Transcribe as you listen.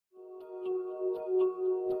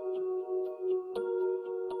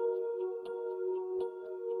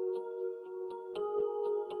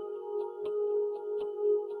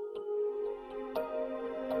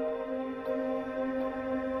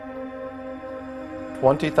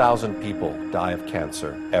20,000 people die of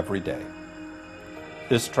cancer every day.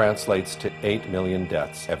 This translates to 8 million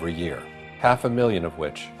deaths every year, 500,000 of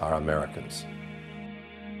which are Americans.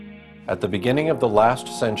 At the beginning of the last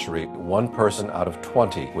century, 1 person out of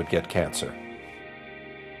 20 would get cancer.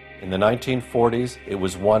 In the 1940s, it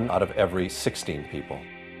was 1 out of every 16 people.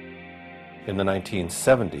 In the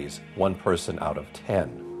 1970s, 1 person out of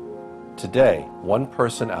 10. Today, 1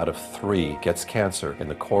 person out of 3 gets cancer in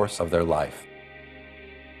the course of their life.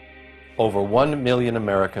 Over 1 million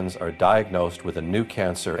Americans are diagnosed with a new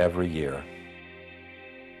cancer every year.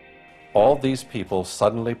 All these people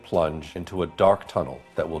suddenly plunge into a dark tunnel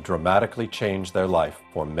that will dramatically change their life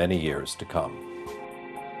for many years to come.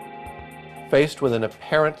 Faced with an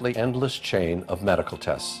apparently endless chain of medical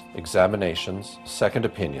tests, examinations, second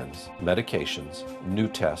opinions, medications, new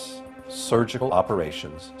tests, surgical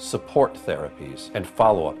operations, support therapies, and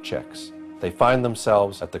follow-up checks, they find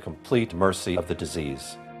themselves at the complete mercy of the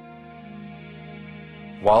disease.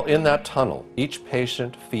 While in that tunnel, each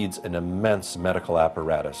patient feeds an immense medical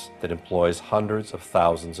apparatus that employs hundreds of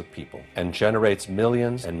thousands of people and generates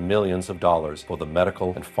millions and millions of dollars for the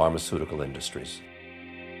medical and pharmaceutical industries.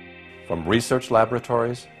 From research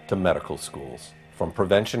laboratories to medical schools, from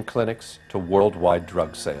prevention clinics to worldwide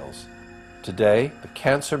drug sales. Today, the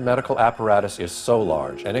cancer medical apparatus is so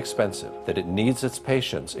large and expensive that it needs its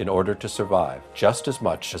patients in order to survive, just as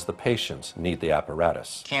much as the patients need the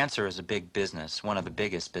apparatus. Cancer is a big business, one of the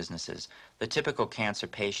biggest businesses. The typical cancer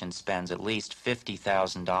patient spends at least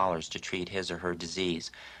 $50,000 to treat his or her disease.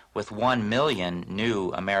 With 1 million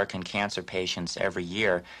new American cancer patients every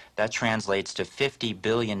year, that translates to $50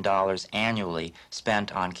 billion annually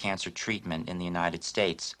spent on cancer treatment in the United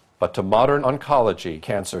States. But to modern oncology,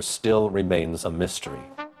 cancer still remains a mystery.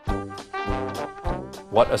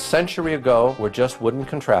 What a century ago were just wooden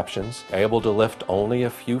contraptions, able to lift only a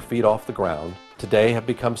few feet off the ground, today have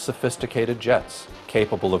become sophisticated jets,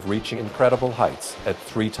 capable of reaching incredible heights at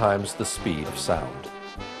 3 times the speed of sound.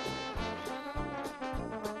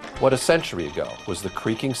 What a century ago was the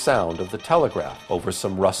creaking sound of the telegraph over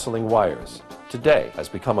some rustling wires, today has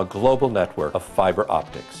become a global network of fiber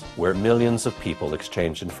optics, where millions of people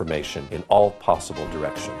exchange information in all possible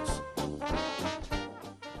directions.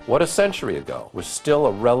 What a century ago was still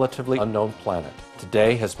a relatively unknown planet,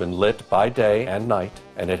 today has been lit by day and night,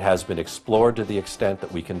 and it has been explored to the extent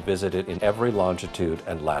that we can visit it in every longitude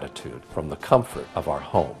and latitude from the comfort of our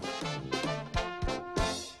home.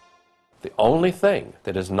 The only thing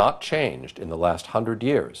that has not changed in the last 100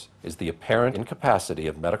 years is the apparent incapacity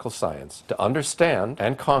of medical science to understand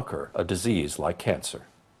and conquer a disease like cancer.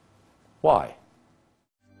 Why?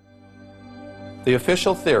 The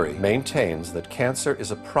official theory maintains that cancer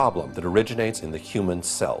is a problem that originates in the human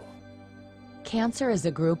cell. Cancer is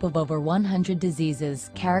a group of over 100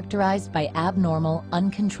 diseases characterized by abnormal,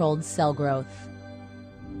 uncontrolled cell growth.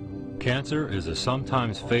 Cancer is a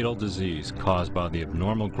sometimes fatal disease caused by the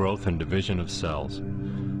abnormal growth and division of cells.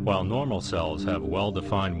 While normal cells have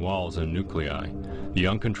well-defined walls and nuclei, the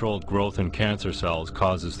uncontrolled growth in cancer cells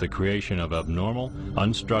causes the creation of abnormal,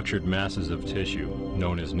 unstructured masses of tissue,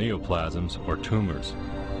 known as neoplasms or tumors.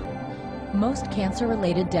 Most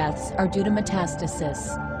cancer-related deaths are due to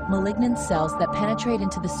metastasis, malignant cells that penetrate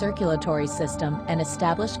into the circulatory system and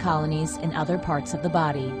establish colonies in other parts of the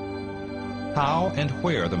body. How and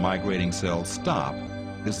where the migrating cells stop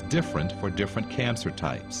is different for different cancer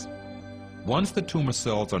types. Once the tumor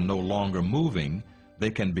cells are no longer moving,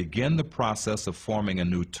 they can begin the process of forming a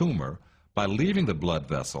new tumor by leaving the blood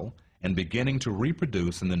vessel and beginning to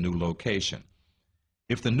reproduce in the new location.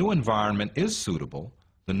 If the new environment is suitable,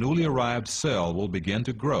 the newly arrived cell will begin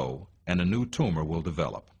to grow and a new tumor will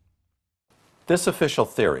develop. This official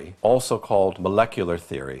theory, also called molecular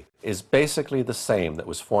theory, is basically the same that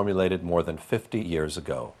was formulated more than 50 years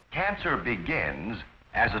ago. Cancer begins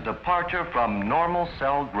as a departure from normal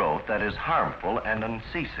cell growth that is harmful and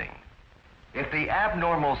unceasing. If the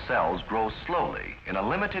abnormal cells grow slowly in a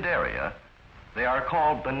limited area, they are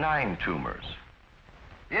called benign tumors.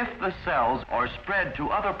 If the cells are spread to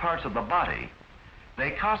other parts of the body,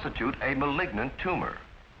 they constitute a malignant tumor,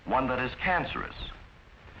 one that is cancerous.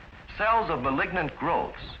 Cells of malignant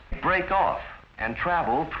growths break off and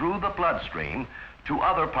travel through the bloodstream to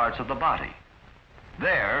other parts of the body.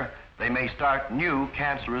 There, they may start new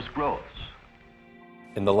cancerous growths.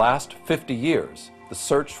 In the last 50 years, the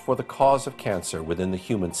search for the cause of cancer within the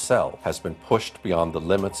human cell has been pushed beyond the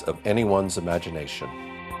limits of anyone's imagination.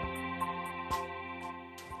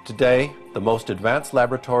 Today, the most advanced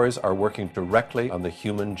laboratories are working directly on the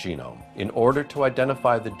human genome in order to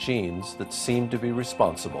identify the genes that seem to be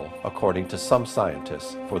responsible, according to some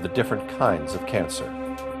scientists, for the different kinds of cancer.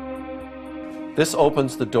 This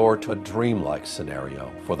opens the door to a dreamlike scenario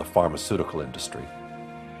for the pharmaceutical industry.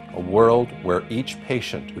 A world where each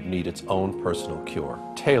patient would need its own personal cure,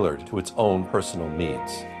 tailored to its own personal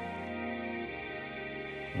needs.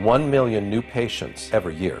 1 million new patients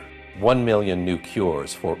every year, 1 million new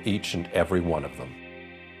cures for each and every one of them.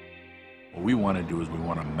 What we want to do is we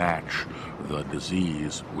want to match the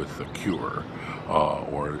disease with the cure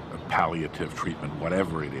or palliative treatment,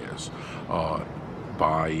 whatever it is,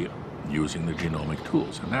 by using the genomic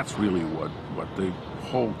tools. And that's really what the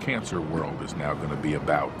whole cancer world is now going to be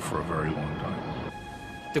about for a very long time.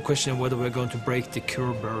 The question of whether we're going to break the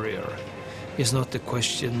cure barrier is not the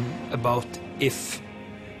question about if,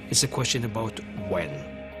 it's a question about when.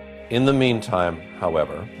 In the meantime,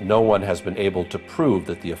 however, no one has been able to prove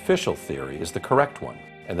that the official theory is the correct one,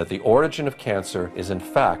 and that the origin of cancer is in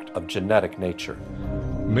fact of genetic nature.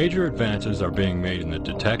 Major advances are being made in the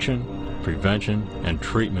detection, prevention, and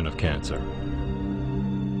treatment of cancer.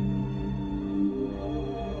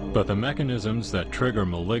 But the mechanisms that trigger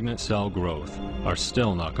malignant cell growth are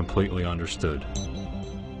still not completely understood.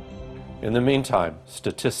 In the meantime,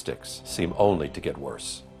 statistics seem only to get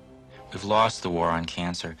worse. We've lost the war on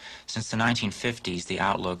cancer. Since the 1950s, the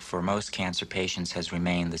outlook for most cancer patients has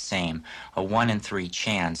remained the same, a 1 in 3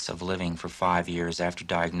 chance of living for 5 years after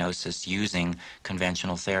diagnosis using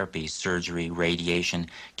conventional therapy, surgery, radiation,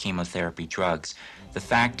 chemotherapy, drugs. The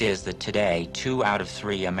fact is that today, 2 out of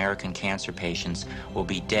 3 American cancer patients will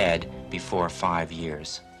be dead before 5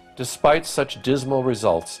 years. Despite such dismal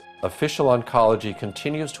results, official oncology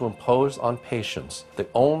continues to impose on patients the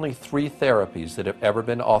only 3 therapies that have ever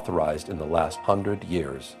been authorized in the last 100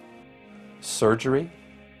 years: surgery,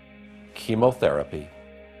 chemotherapy,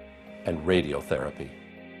 and radiotherapy.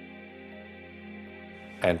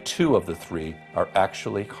 And 2 of the 3 are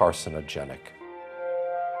actually carcinogenic.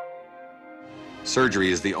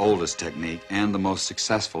 Surgery is the oldest technique and the most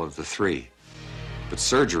successful of the 3. But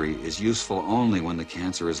surgery is useful only when the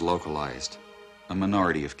cancer is localized, a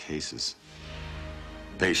minority of cases.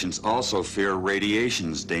 Patients also fear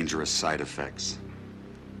radiation's dangerous side effects.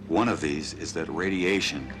 One of these is that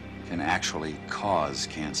radiation can actually cause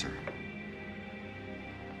cancer.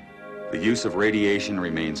 The use of radiation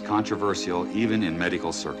remains controversial even in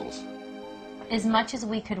medical circles. As much as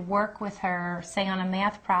we could work with her, say on a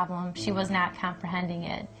math problem, she was not comprehending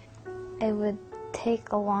it. It would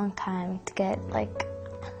take a long time to get like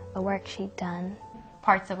a worksheet done.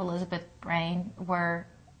 Parts of Elizabeth's brain weren't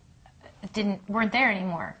there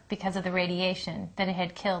anymore because of the radiation that it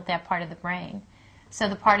had killed that part of the brain. So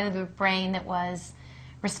the part of the brain that was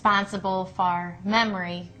responsible for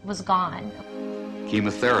memory was gone.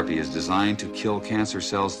 Chemotherapy is designed to kill cancer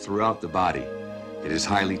cells throughout the body. It is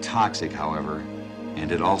highly toxic, however,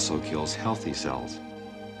 and it also kills healthy cells.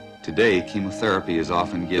 Today, chemotherapy is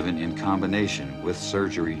often given in combination with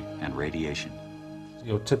surgery and radiation.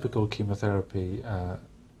 Your typical chemotherapy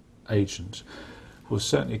agent will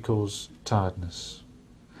certainly cause tiredness.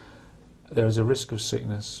 There is a risk of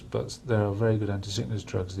sickness, but there are very good anti-sickness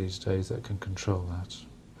drugs these days that can control that.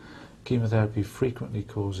 Chemotherapy frequently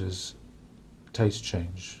causes taste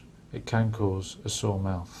change. It can cause a sore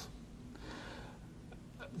mouth.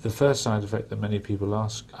 The first side effect that many people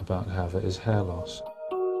ask about, however, is hair loss.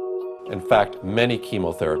 In fact, many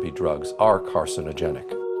chemotherapy drugs are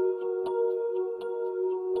carcinogenic.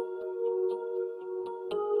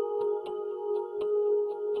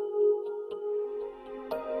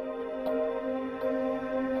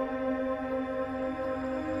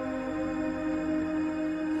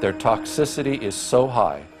 Their toxicity is so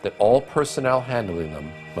high that all personnel handling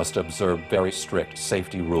them must observe very strict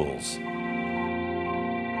safety rules.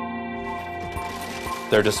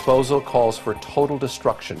 Their disposal calls for total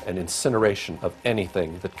destruction and incineration of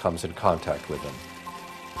anything that comes in contact with them.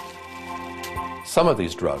 Some of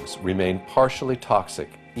these drugs remain partially toxic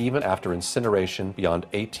even after incineration beyond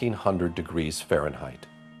 1800 degrees Fahrenheit.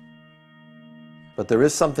 But there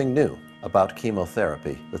is something new about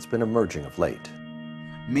chemotherapy that's been emerging of late.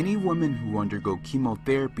 Many women who undergo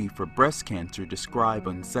chemotherapy for breast cancer describe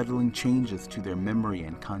unsettling changes to their memory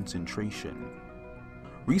and concentration.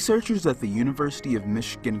 Researchers at the University of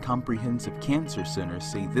Michigan Comprehensive Cancer Center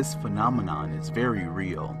say this phenomenon is very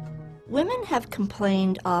real. Women have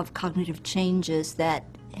complained of cognitive changes that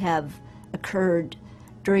have occurred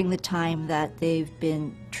during the time that they've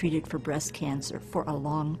been treated for breast cancer for a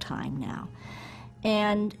long time now.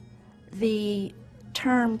 And the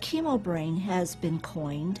term chemobrain has been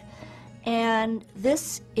coined, and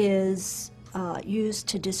this is used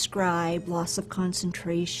to describe loss of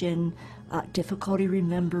concentration, difficulty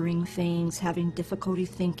remembering things, having difficulty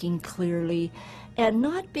thinking clearly, and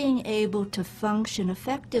not being able to function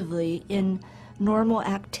effectively in normal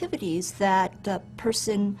activities that the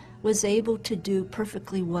person was able to do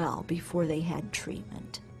perfectly well before they had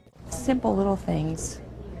treatment. Simple little things.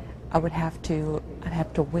 I'd have to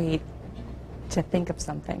wait to think of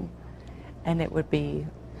something, and it would be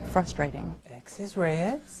frustrating. X is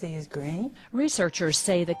red, C is green. Researchers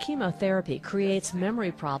say the chemotherapy creates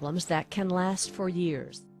memory problems that can last for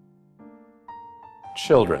years.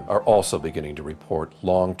 Children are also beginning to report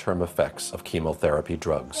long-term effects of chemotherapy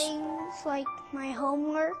drugs. Things like my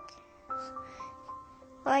homework,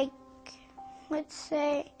 like, let's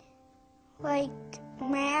say, like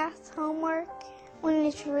math homework. When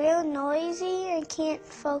it's real noisy, I can't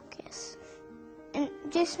focus. And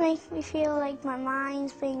it just makes me feel like my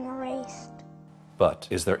mind's being erased. But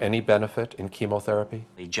is there any benefit in chemotherapy?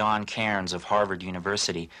 John Cairns of Harvard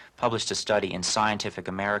University published a study in Scientific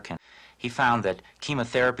American. He found that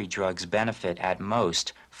chemotherapy drugs benefit at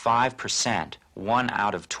most 5%, 1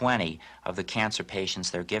 out of 20 of the cancer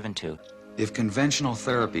patients they're given to. If conventional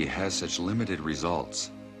therapy has such limited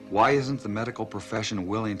results, why isn't the medical profession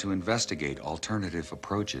willing to investigate alternative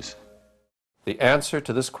approaches? The answer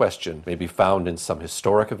to this question may be found in some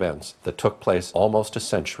historic events that took place almost a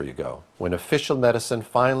century ago, when official medicine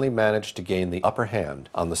finally managed to gain the upper hand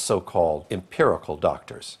on the so-called empirical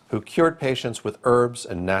doctors, who cured patients with herbs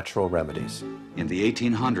and natural remedies. In the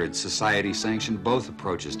 1800s, society sanctioned both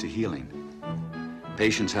approaches to healing.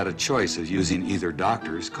 Patients had a choice of using either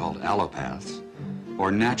doctors, called allopaths,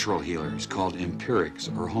 or natural healers, called empirics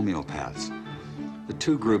or homeopaths. The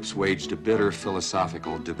two groups waged a bitter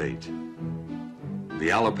philosophical debate. The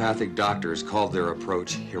allopathic doctors called their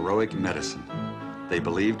approach heroic medicine. They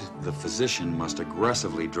believed the physician must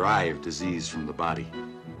aggressively drive disease from the body.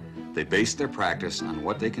 They based their practice on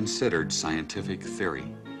what they considered scientific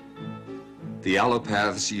theory. The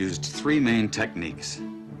allopaths used 3 main techniques.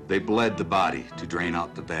 They bled the body to drain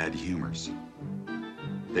out the bad humors.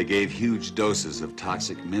 They gave huge doses of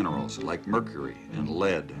toxic minerals like mercury and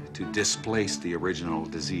lead to displace the original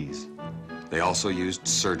disease. They also used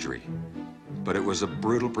surgery, but it was a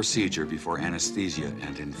brutal procedure before anesthesia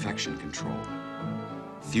and infection control.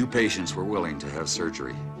 Few patients were willing to have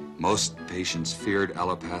surgery. Most patients feared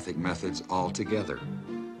allopathic methods altogether.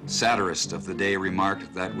 Satirists of the day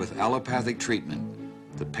remarked that with allopathic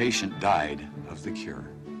treatment, the patient died of the cure.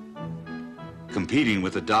 Competing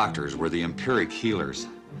with the doctors were the empiric healers.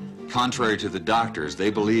 Contrary to the doctors, they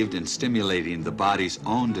believed in stimulating the body's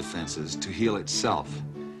own defenses to heal itself.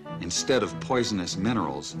 Instead of poisonous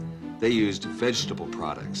minerals, they used vegetable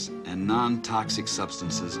products and non-toxic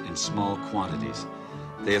substances in small quantities.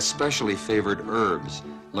 They especially favored herbs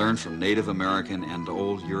learned from Native American and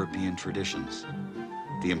old European traditions.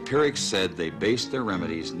 The empirics said they based their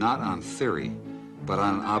remedies not on theory, but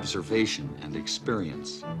on observation and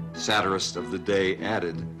experience. Satirists of the day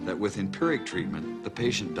added that with empiric treatment, the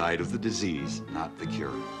patient died of the disease, not the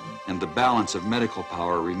cure. And the balance of medical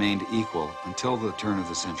power remained equal until the turn of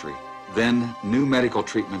the century. Then, new medical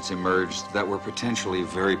treatments emerged that were potentially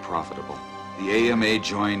very profitable. The AMA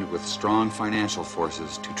joined with strong financial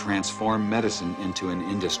forces to transform medicine into an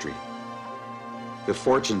industry. The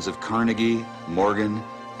fortunes of Carnegie, Morgan,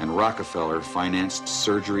 and Rockefeller financed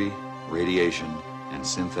surgery, radiation, and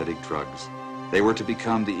synthetic drugs. They were to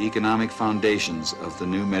become the economic foundations of the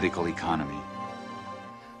new medical economy.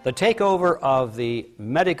 The takeover of the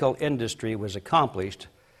medical industry was accomplished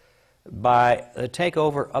by the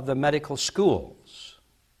takeover of the medical schools.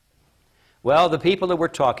 Well, the people that we're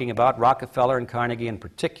talking about, Rockefeller and Carnegie in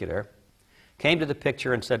particular, came to the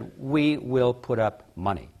picture and said, we will put up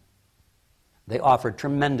money. They offered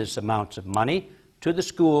tremendous amounts of money to the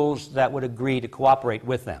schools that would agree to cooperate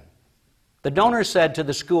with them. The donors said to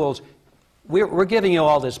the schools, we're giving you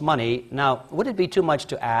all this money. Now, would it be too much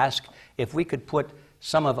to ask if we could put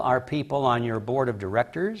some of our people on your board of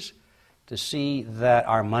directors to see that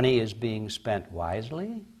our money is being spent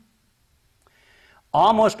wisely?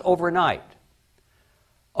 Almost overnight,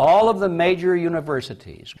 all of the major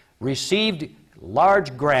universities received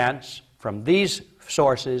large grants from these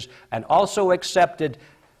sources and also accepted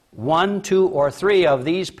 1, 2, or 3 of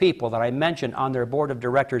these people that I mentioned on their board of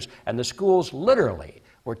directors, and the schools literally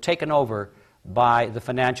were taken over by the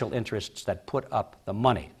financial interests that put up the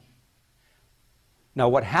money. Now,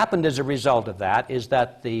 what happened as a result of that is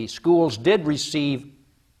that the schools did receive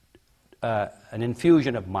an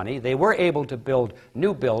infusion of money. They were able to build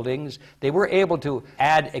new buildings. They were able to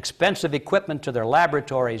add expensive equipment to their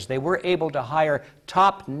laboratories. They were able to hire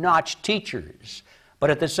top-notch teachers.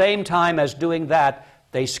 But at the same time as doing that,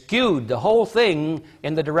 they skewed the whole thing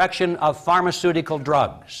in the direction of pharmaceutical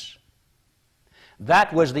drugs.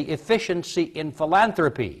 That was the efficiency in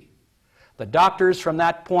philanthropy. The doctors from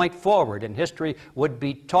that point forward in history would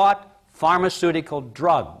be taught pharmaceutical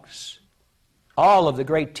drugs. All of the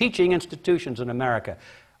great teaching institutions in America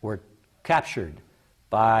were captured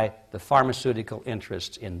by the pharmaceutical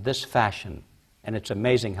interests in this fashion. And it's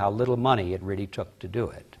amazing how little money it really took to do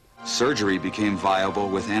it. Surgery became viable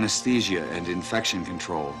with anesthesia and infection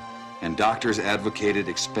control, and doctors advocated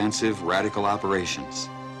expensive radical operations.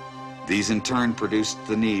 These in turn produced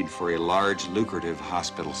the need for a large, lucrative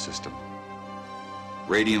hospital system.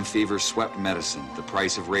 Radium fever swept medicine. The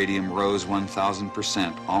price of radium rose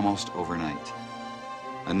 1,000% almost overnight.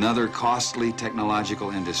 Another costly technological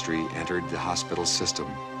industry entered the hospital system.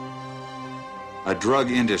 A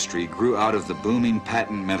drug industry grew out of the booming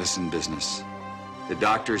patent medicine business. The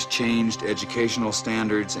doctors changed educational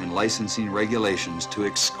standards and licensing regulations to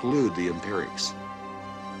exclude the empirics.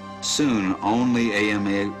 Soon, only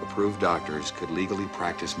AMA-approved doctors could legally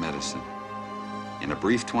practice medicine. In a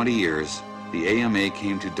brief 20 years, the AMA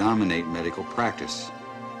came to dominate medical practice.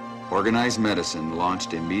 Organized Medicine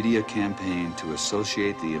launched a media campaign to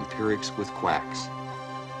associate the empirics with quacks.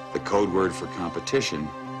 The code word for competition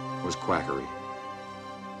was quackery.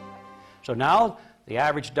 So now the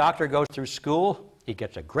average doctor goes through school, he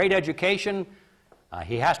gets a great education,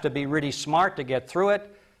 he has to be really smart to get through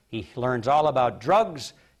it, he learns all about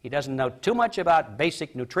drugs, he doesn't know too much about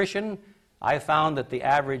basic nutrition. I found that the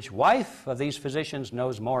average wife of these physicians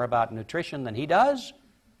knows more about nutrition than he does,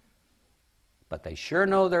 but they sure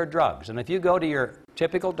know their drugs. And if you go to your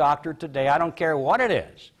typical doctor today, I don't care what it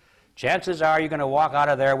is, chances are you're going to walk out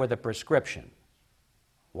of there with a prescription.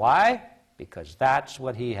 Why? Because that's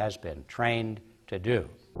what he has been trained to do.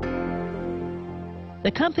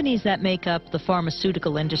 The companies that make up the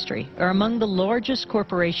pharmaceutical industry are among the largest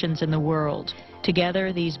corporations in the world.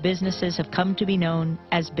 Together, these businesses have come to be known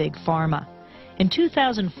as Big Pharma. In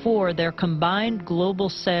 2004, their combined global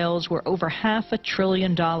sales were over $500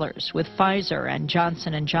 billion, with Pfizer and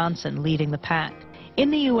Johnson & Johnson leading the pack. In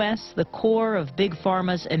the U.S., the core of Big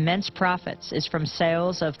Pharma's immense profits is from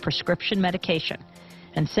sales of prescription medication.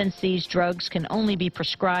 And since these drugs can only be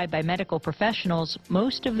prescribed by medical professionals,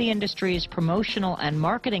 most of the industry's promotional and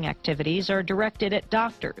marketing activities are directed at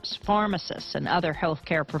doctors, pharmacists, and other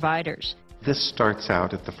healthcare providers. This starts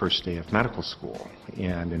out at the first day of medical school,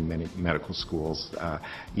 and in many medical schools,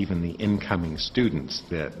 even the incoming students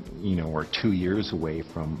that are 2 years away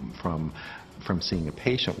from seeing a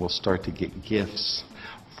patient will start to get gifts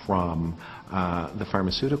from the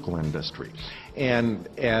pharmaceutical industry. And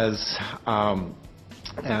as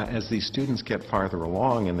these students get farther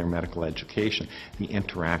along in their medical education, the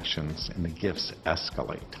interactions and the gifts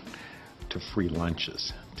escalate to free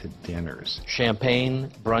lunches, to dinners. Champagne,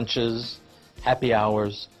 brunches, happy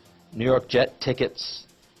hours, New York jet tickets.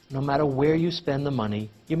 No matter where you spend the money,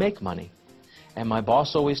 you make money. And my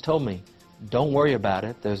boss always told me, don't worry about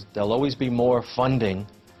it. There'll always be more funding.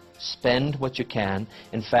 Spend what you can.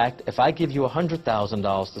 In fact, if I give you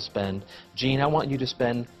 $100,000 to spend, Gene, I want you to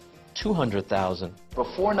spend $200,000.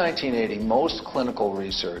 Before 1980, most clinical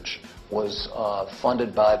research was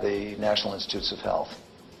funded by the National Institutes of Health.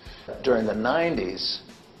 During the 90s,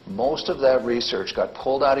 most of that research got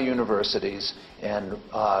pulled out of universities and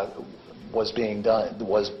was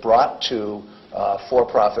brought to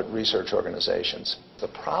for-profit research organizations. The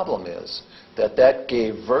problem is that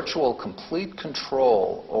gave virtual complete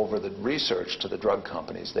control over the research to the drug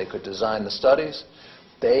companies. They could design the studies.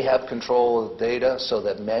 They have control of the data, so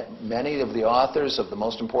that many of the authors of the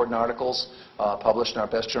most important articles published in our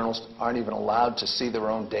best journals aren't even allowed to see their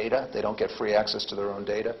own data. They don't get free access to their own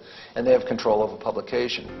data, and they have control over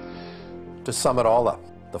publication. To sum it all up,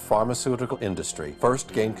 the pharmaceutical industry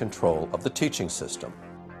first gained control of the teaching system.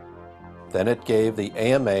 Then it gave the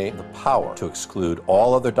AMA the power to exclude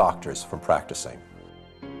all other doctors from practicing.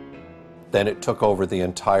 Then it took over the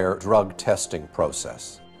entire drug testing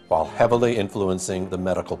process, while heavily influencing the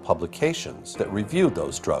medical publications that reviewed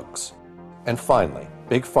those drugs. And finally,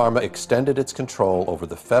 Big Pharma extended its control over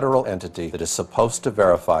the federal entity that is supposed to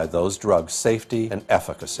verify those drugs' safety and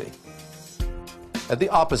efficacy. At the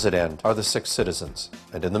opposite end are the sick citizens,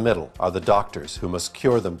 and in the middle are the doctors who must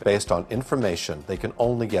cure them based on information they can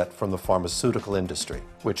only get from the pharmaceutical industry,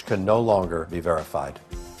 which can no longer be verified.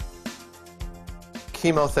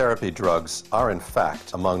 Chemotherapy drugs are in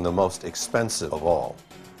fact among the most expensive of all.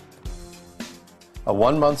 A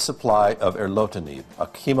 1-month supply of erlotinib, a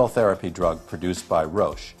chemotherapy drug produced by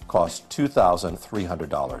Roche, cost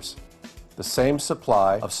 $2,300. The same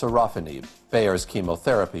supply of sorafenib, Bayer's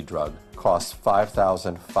chemotherapy drug, costs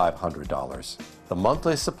 $5,500. The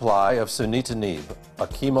monthly supply of sunitinib, a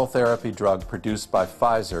chemotherapy drug produced by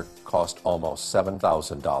Pfizer, cost almost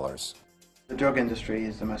 $7,000. The drug industry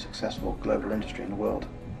is the most successful global industry in the world.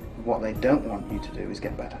 What they don't want you to do is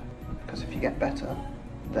get better, because if you get better,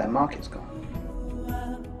 their market's gone.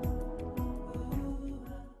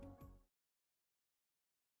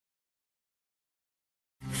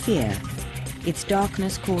 Fear. Its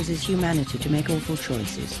darkness causes humanity to make awful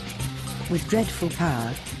choices. With dreadful power,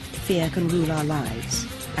 fear can rule our lives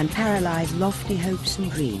and paralyze lofty hopes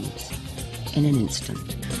and dreams in an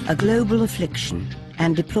instant. A global affliction,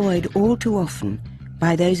 and deployed all too often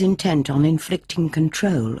by those intent on inflicting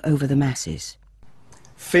control over the masses.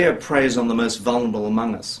 Fear preys on the most vulnerable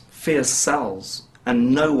among us. Fear sells,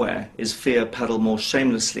 and nowhere is fear peddled more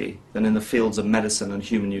shamelessly than in the fields of medicine and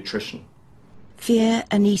human nutrition. Fear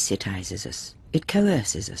anesthetizes us. It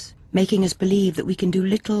coerces us, making us believe that we can do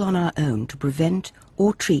little on our own to prevent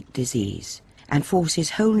or treat disease, and forces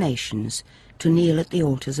whole nations to kneel at the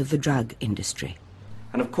altars of the drug industry.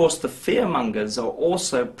 And of course the fearmongers are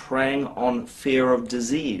also preying on fear of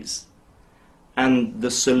disease. And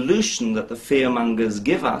the solution that the fearmongers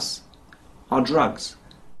give us are drugs.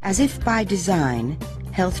 As if by design,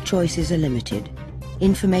 health choices are limited,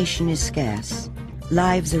 information is scarce,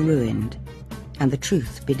 lives are ruined, and the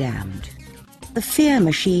truth be damned. The fear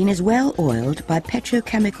machine is well oiled by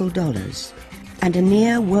petrochemical dollars and a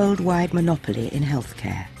near worldwide monopoly in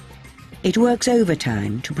healthcare. It works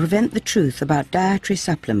overtime to prevent the truth about dietary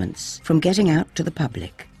supplements from getting out to the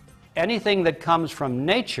public. Anything that comes from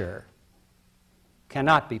nature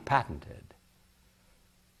cannot be patented.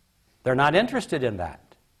 They're not interested in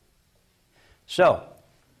that. So,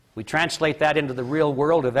 we translate that into the real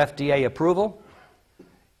world of FDA approval.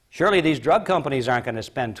 Surely these drug companies aren't going to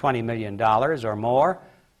spend $20 million or more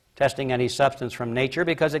testing any substance from nature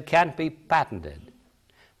because it can't be patented.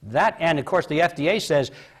 That, and of course the FDA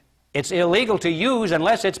says it's illegal to use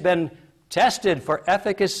unless it's been tested for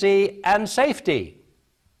efficacy and safety.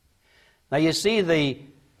 Now you see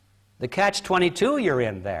the catch-22 you're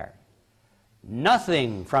in there.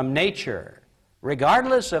 Nothing from nature,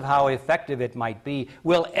 regardless of how effective it might be,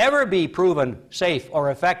 will ever be proven safe or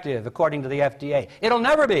effective according to the FDA. It'll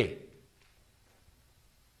never be.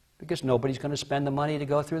 Because nobody's going to spend the money to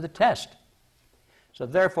go through the test. So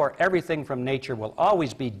therefore, everything from nature will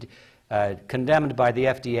always be condemned by the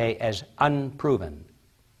FDA as unproven,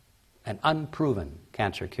 an unproven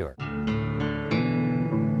cancer cure.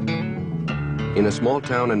 In a small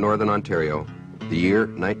town in northern Ontario, the year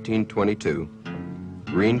 1922,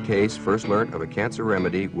 Green Case first learned of a cancer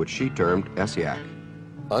remedy which she termed ESSIAC.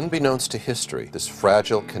 Unbeknownst to history, this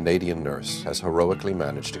fragile Canadian nurse has heroically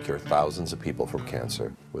managed to cure thousands of people from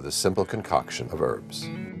cancer with a simple concoction of herbs.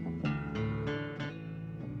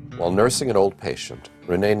 While nursing an old patient,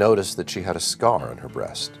 Renee noticed that she had a scar on her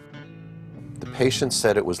breast. The patient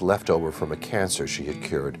said it was left over from a cancer she had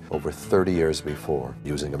cured over 30 years before,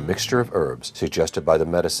 using a mixture of herbs suggested by the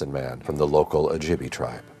medicine man from the local Ojibwe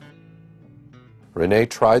tribe. Renee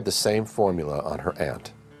tried the same formula on her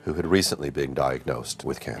aunt, who had recently been diagnosed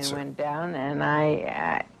with cancer. I went down and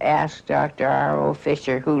I asked Dr. R.O.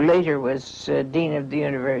 Fisher, who later was Dean of the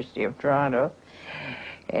University of Toronto,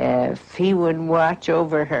 if he would watch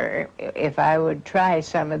over her, if I would try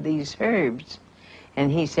some of these herbs. And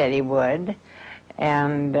he said he would.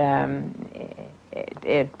 And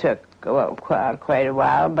it took quite a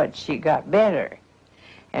while, but she got better.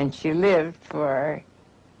 And she lived for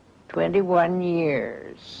 21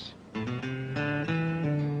 years.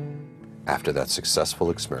 After that successful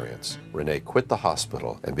experience, Renee quit the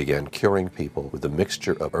hospital and began curing people with a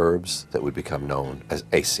mixture of herbs that would become known as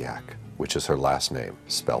ESSIAC, which is her last name,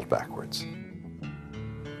 spelled backwards.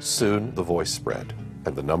 Soon, the voice spread,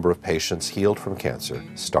 and the number of patients healed from cancer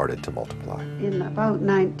started to multiply. In about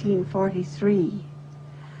 1943,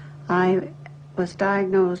 I was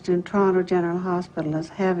diagnosed in Toronto General Hospital as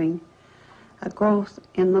having a growth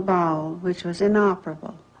in the bowel which was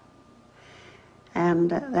inoperable.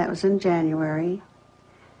 And that was in January,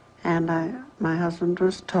 and my husband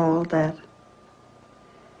was told that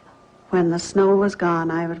when the snow was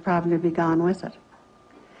gone, I would probably be gone with it.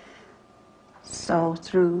 So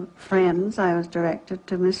through friends, I was directed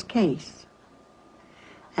to Miss Case,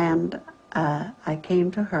 and I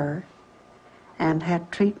came to her and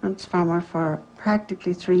had treatments from her for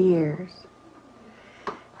practically 3 years,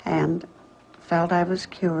 and felt I was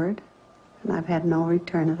cured, and I've had no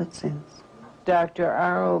return of it since. Dr.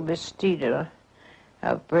 R.O. Bastida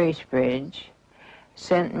of Bracebridge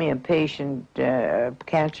sent me a patient,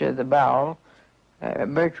 cancer of the bowel,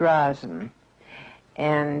 Bert Rosen,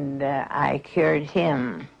 and I cured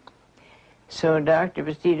him. So Dr.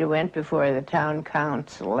 Bastida went before the town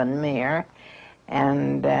council and mayor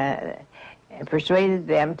and persuaded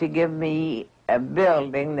them to give me a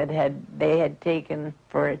building that they had taken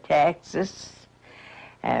for taxes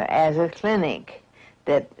as a clinic,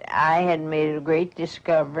 that I had made a great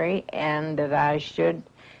discovery and that I should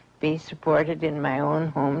be supported in my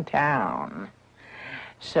own hometown.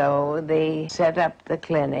 So they set up the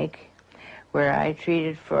clinic where I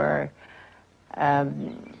treated for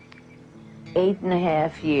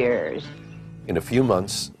 8.5 years. In a few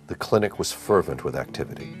months, the clinic was fervent with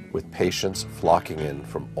activity, with patients flocking in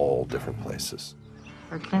from all different places.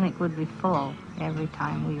 Her clinic would be full every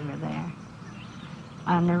time we were there.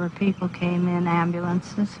 And there were people came in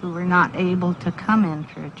ambulances who were not able to come in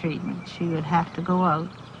for a treatment. She would have to go out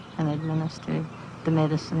and administer the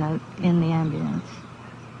medicine out in the ambulance.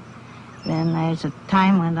 Then as the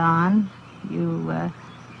time went on,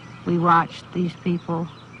 we watched these people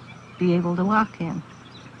be able to walk in.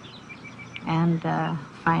 And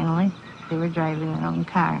finally, they were driving their own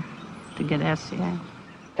car to get SCI.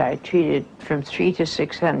 I treated from 300 to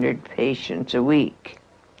 600 patients a week.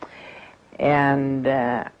 And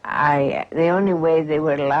the only way they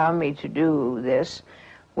would allow me to do this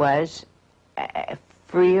was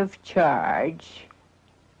free of charge.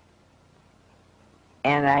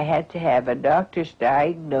 And I had to have a doctor's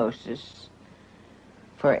diagnosis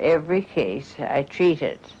for every case I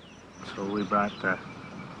treated. So we brought the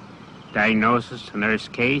diagnosis to Nurse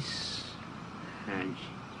Case, and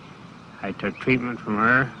I took treatment from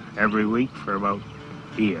her every week for about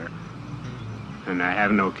a year. And I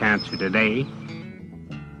have no cancer today.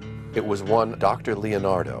 It was one Dr.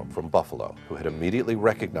 Leonardo from Buffalo who had immediately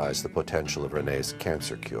recognized the potential of Renee's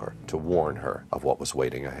cancer cure to warn her of what was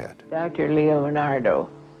waiting ahead. Dr. Leonardo,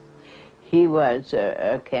 he was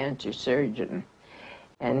a cancer surgeon,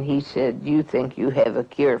 and he said, "You think you have a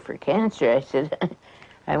cure for cancer?" I said,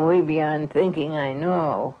 "I'm way beyond thinking I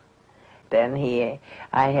know." Then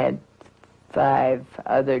I had 5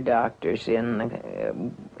 other doctors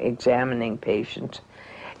in examining patients,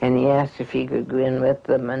 and he asked if he could go in with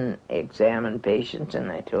them and examine patients,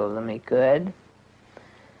 and I told him he could.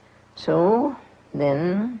 So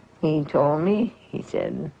then he told me, he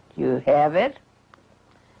said, "You have it,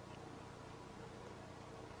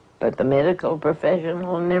 but the medical profession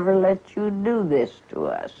will never let you do this to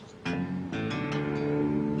us."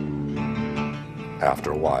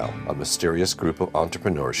 After a while, a mysterious group of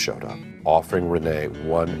entrepreneurs showed up, offering Renee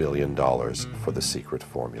 $1 million for the secret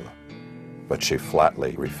formula. But she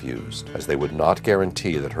flatly refused, as they would not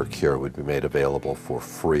guarantee that her cure would be made available for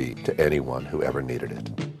free to anyone who ever needed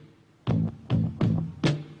it.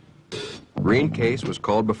 Green case was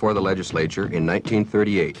called before the legislature in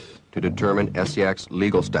 1938 to determine Esiac's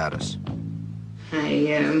legal status.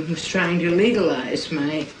 I was trying to legalize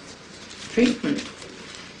my treatment,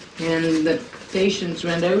 and the patients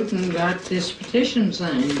went out and got this petition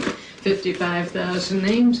signed, 55,000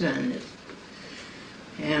 names on it.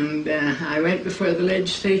 And I went before the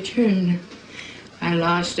legislature and I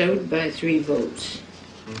lost out by 3 votes.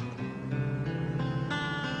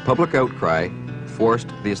 Public outcry forced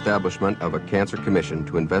the establishment of a cancer commission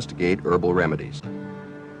to investigate herbal remedies.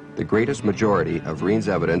 The greatest majority of Reen's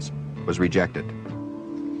evidence was rejected.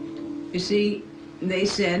 You see, they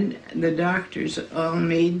said the doctors all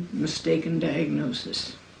made mistaken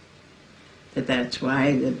diagnosis, that that's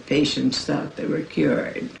why the patients thought they were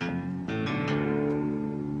cured.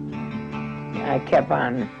 I kept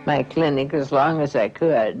on my clinic as long as I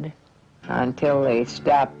could until they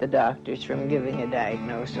stopped the doctors from giving a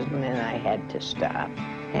diagnosis, and then I had to stop.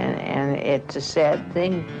 And it's a sad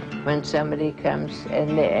thing when somebody comes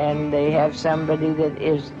and they have somebody that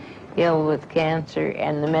is ill with cancer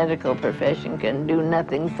and the medical profession can do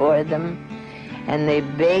nothing for them, and they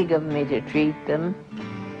beg of me to treat them.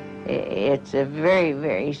 It's a very,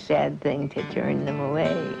 very sad thing to turn them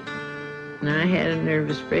away. And I had a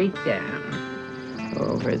nervous breakdown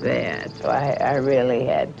over that, so I really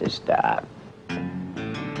had to stop. I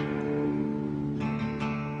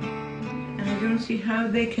don't see how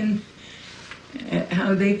they can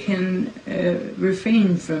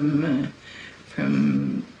refrain from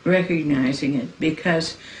recognizing it,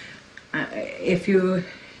 because if you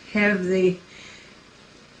have the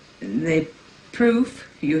proof,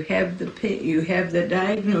 you have the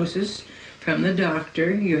diagnosis from the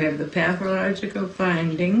doctor, you have the pathological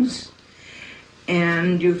findings,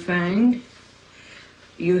 and you find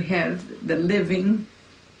you have the living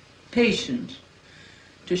patient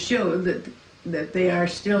to show that they are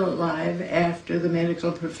still alive after the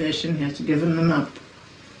medical profession has given them up.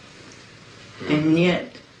 And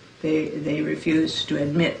yet they refuse to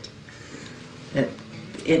admit that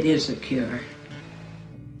it is a cure.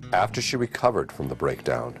 After she recovered from the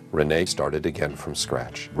breakdown, Renee started again from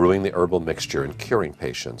scratch, brewing the herbal mixture and curing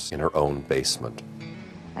patients in her own basement.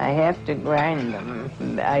 I have to grind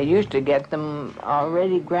them. I used to get them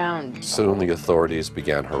already ground. Soon the authorities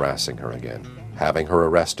began harassing her again, having her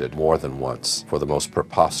arrested more than once for the most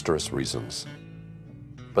preposterous reasons.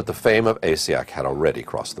 But the fame of Asiac had already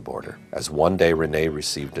crossed the border, as one day Renee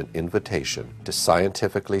received an invitation to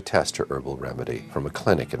scientifically test her herbal remedy from a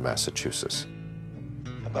clinic in Massachusetts.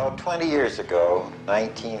 About 20 years ago,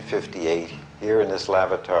 1958, here in this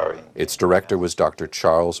lavatory. Its director was Dr.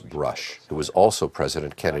 Charles Brush, who was also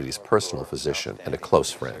President Kennedy's personal physician and a close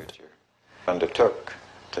friend. Undertook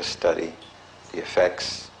to study the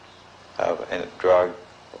effects of a drug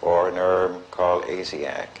or an herb called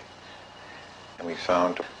Asiac. And we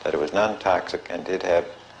found that it was non-toxic and did have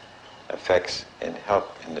effects and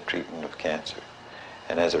help in the treatment of cancer.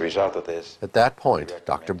 And as a result of this... At that point,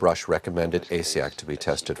 Dr. Brush recommended Asiac to be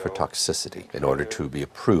tested for toxicity in order to be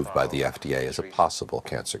approved by the FDA as a possible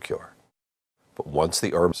cancer cure. But once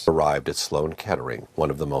the herbs arrived at Sloan Kettering, one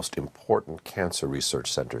of the most important cancer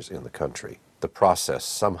research centers in the country, the process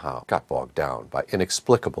somehow got bogged down by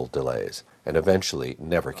inexplicable delays and eventually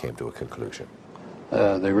never came to a conclusion.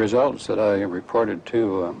 The results that I reported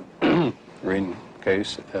to Reen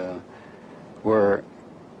case were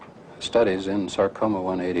studies in sarcoma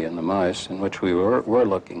 180 in the mice in which we were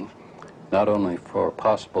looking not only for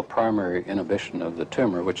possible primary inhibition of the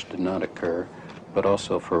tumor, which did not occur, but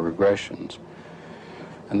also for regressions.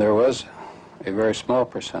 And there was a very small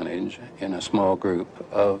percentage in a small group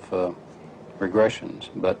of regressions,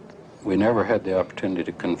 but we never had the opportunity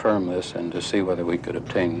to confirm this and to see whether we could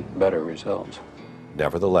obtain better results.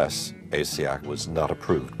 Nevertheless, Asiac was not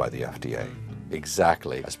approved by the FDA,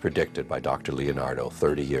 exactly as predicted by Dr. Leonardo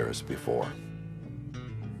 30 years before.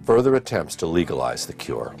 Further attempts to legalize the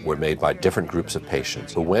cure were made by different groups of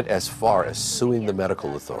patients who went as far as suing the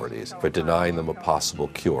medical authorities for denying them a possible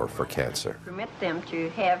cure for cancer. Permit them to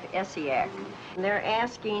have Asiac. They're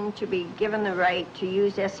asking to be given the right to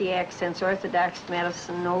use Asiac since orthodox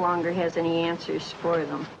medicine no longer has any answers for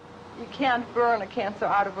them. You can't burn a cancer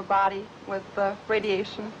out of a body with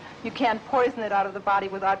radiation. You can't poison it out of the body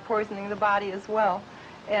without poisoning the body as well.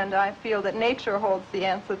 And I feel that nature holds the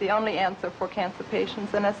answer, the only answer for cancer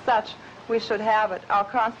patients. And as such, we should have it. Our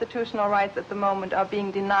constitutional rights at the moment are being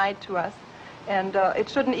denied to us. And it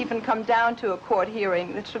shouldn't even come down to a court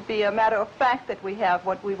hearing. It should be a matter of fact that we have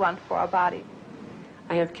what we want for our body.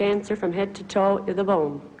 I have cancer from head to toe of the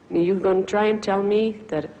bone. And you're going to try and tell me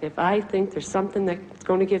that if I think there's something that's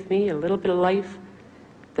going to give me a little bit of life,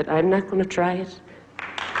 that I'm not going to try it?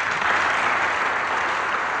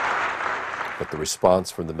 But the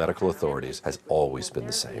response from the medical authorities has always been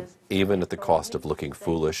the same, even at the cost of looking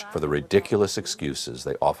foolish for the ridiculous excuses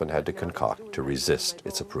they often had to concoct to resist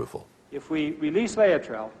its approval. If we release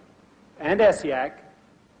Laetrile and Esiac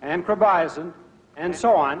and Crobizin and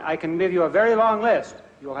so on, I can give you a very long list.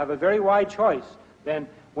 You'll have a very wide choice. Then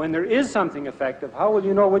when there is something effective, how will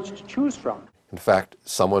you know which to choose from? In fact,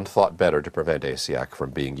 someone thought better to prevent Asiac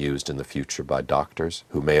from being used in the future by doctors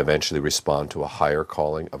who may eventually respond to a higher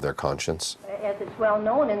calling of their conscience. As it's well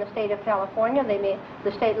known in the state of California,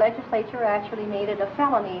 the state legislature actually made it a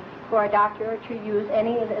felony for a doctor to use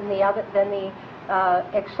any than the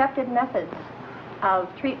accepted methods of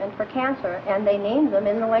treatment for cancer, and they named them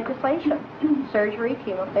in the legislation: surgery,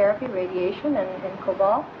 chemotherapy, radiation, and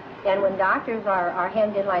cobalt. And when doctors are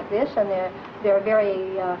hemmed in like this and their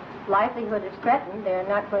very livelihood is threatened, they're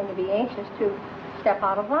not going to be anxious to step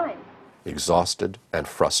out of line. Exhausted and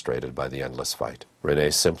frustrated by the endless fight,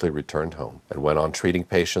 Renee simply returned home and went on treating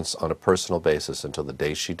patients on a personal basis until the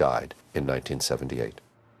day she died in 1978.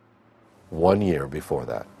 1 year before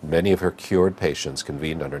that, many of her cured patients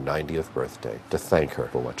convened on her 90th birthday to thank her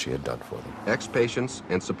for what she had done for them. Ex-patients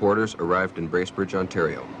and supporters arrived in Bracebridge,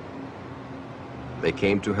 Ontario. They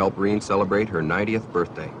came to help Reen celebrate her 90th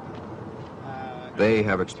birthday. They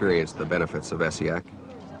have experienced the benefits of Esiac.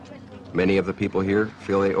 Many of the people here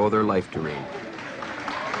feel they owe their life to Reen.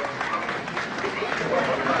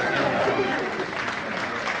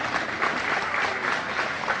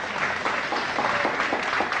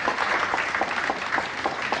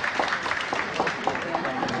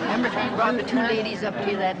 Remember they brought the two ladies up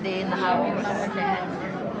to you that day in the house?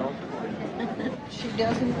 She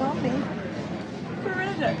doesn't call me.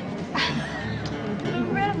 Terrific.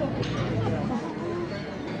 Incredible.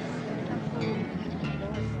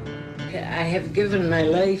 I have given my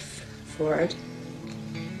life for it.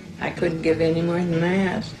 I couldn't give any more than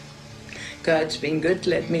that. God's been good to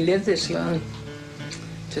let me live this long,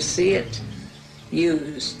 to see it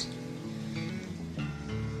used.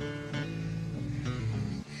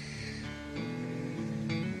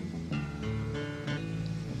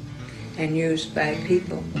 and used by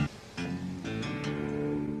people.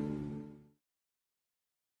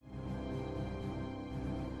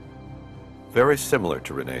 Very similar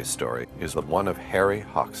to Renee's story is the one of Harry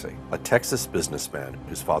Hoxsey, a Texas businessman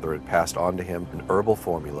whose father had passed on to him an herbal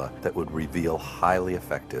formula that would reveal highly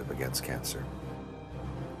effective against cancer.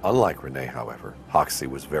 Unlike Renee, however, Hoxsey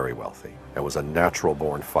was very wealthy and was a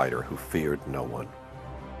natural-born fighter who feared no one.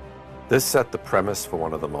 This set the premise for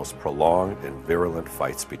one of the most prolonged and virulent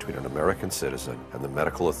fights between an American citizen and the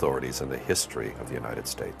medical authorities in the history of the United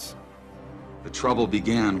States. The trouble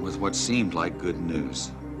began with what seemed like good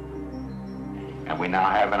news. And we now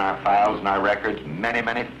have in our files and our records many,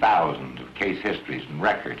 many thousands of case histories and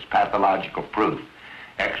records, pathological proof,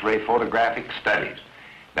 X-ray photographic studies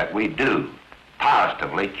that we do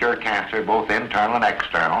positively cure cancer, both internal and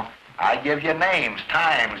external. I give you names,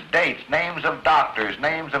 times, dates, names of doctors,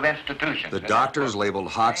 names of institutions. The doctors labeled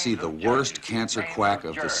Hoxsey the worst cancer quack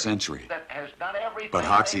of the century. But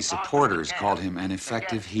Hoxsey's supporters called him an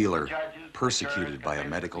effective healer, persecuted by a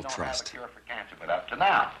medical trust. But up to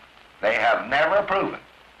now, they have never proven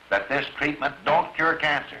that this treatment don't cure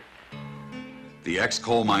cancer. The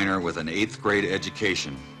ex-coal miner with an 8th grade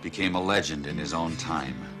education became a legend in his own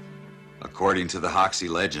time. According to the Hoxsey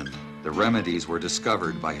legend, the remedies were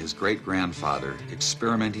discovered by his great-grandfather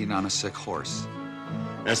experimenting on a sick horse.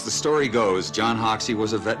 As the story goes, John Hoxsey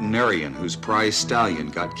was a veterinarian whose prize stallion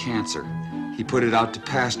got cancer. He put it out to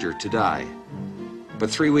pasture to die. But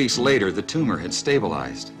 3 weeks later, the tumor had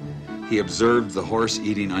stabilized. He observed the horse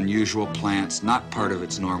eating unusual plants, not part of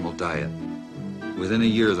its normal diet. Within a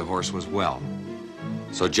year, the horse was well.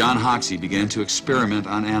 So John Hoxsey began to experiment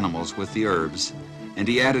on animals with the herbs, and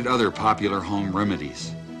he added other popular home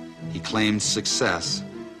remedies. He claimed success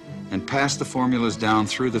and passed the formulas down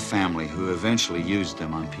through the family, who eventually used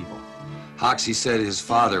them on people. Hoxsey said his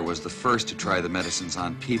father was the first to try the medicines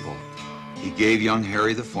on people. He gave young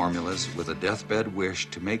Harry the formulas with a deathbed wish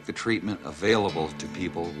to make the treatment available to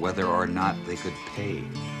people whether or not they could pay.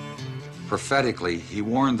 Prophetically, he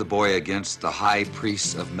warned the boy against the high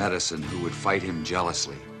priests of medicine who would fight him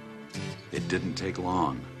jealously. It didn't take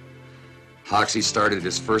long. Hoxsey started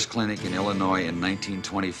his first clinic in Illinois in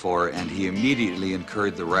 1924, and he immediately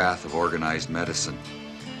incurred the wrath of organized medicine.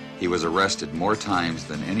 He was arrested more times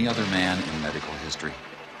than any other man in medical history.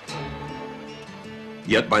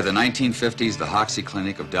 Yet by the 1950s, the Hoxsey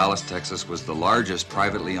Clinic of Dallas, Texas was the largest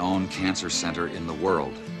privately owned cancer center in the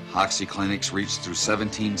world. Hoxsey clinics reached through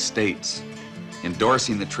 17 states.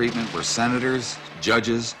 Endorsing the treatment were senators,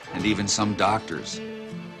 judges, and even some doctors.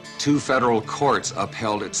 2 federal courts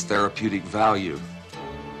upheld its therapeutic value.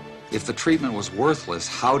 If the treatment was worthless,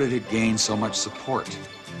 how did it gain so much support?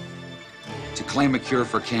 To claim a cure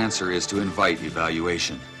for cancer is to invite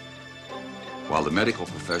evaluation. While the medical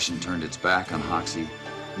profession turned its back on Hoxsey,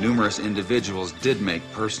 numerous individuals did make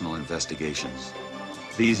personal investigations.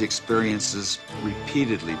 These experiences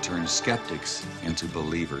repeatedly turned skeptics into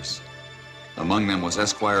believers. Among them was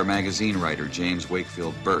Esquire magazine writer James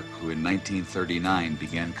Wakefield Burke, who in 1939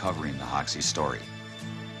 began covering the Hoxsey story.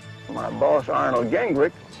 My boss, Arnold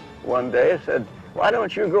Gingrich, one day said, "Why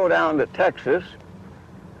don't you go down to Texas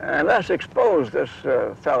and let's expose this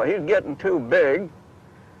fellow. He's getting too big."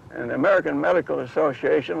 And the American Medical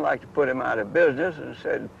Association liked to put him out of business, and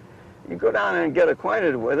said, "You go down and get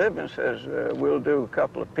acquainted with him," and says, "We'll do a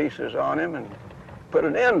couple of pieces on him and put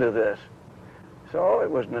an end to this." So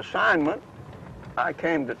it was an assignment. I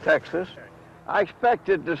came to Texas. I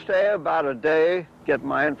expected to stay about a day, get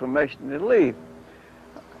my information, and leave.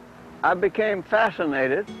 I became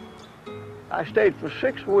fascinated. I stayed for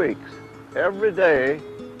 6 weeks. Every day,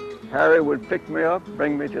 Harry would pick me up,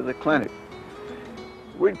 bring me to the clinic.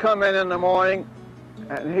 We'd come in the morning,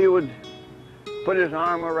 and he would put his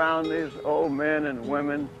arm around these old men and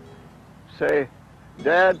women, say,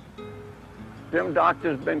 "Dad, them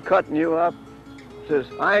doctors been cutting you up." Says,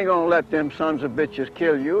 "I ain't gonna let them sons of bitches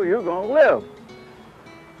kill you. You're gonna live."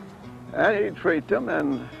 And he'd treat them,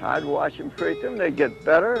 and I'd watch him treat them. They'd get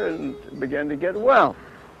better and begin to get well.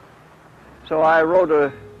 So I wrote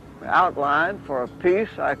an outline for a piece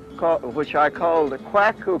which I called "The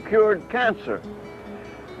Quack Who Cured Cancer."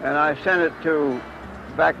 And I sent it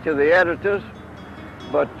back to the editors,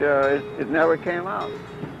 but it never came out.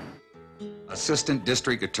 Assistant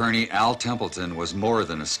District Attorney Al Templeton was more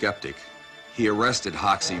than a skeptic. He arrested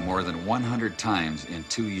Hoxsey more than 100 times in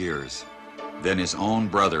 2 years. Then his own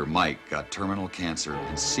brother, Mike, got terminal cancer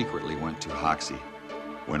and secretly went to Hoxsey.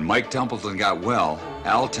 When Mike Templeton got well,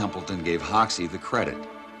 Al Templeton gave Hoxsey the credit.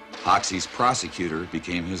 Hoxsey's prosecutor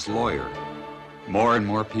became his lawyer. More and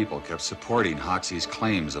more people kept supporting Hoxsey's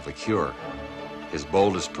claims of a cure. His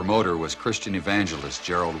boldest promoter was Christian evangelist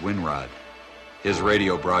Gerald Winrod. His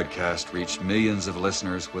radio broadcast reached millions of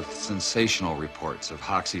listeners with sensational reports of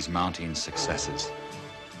Hoxie's mounting successes.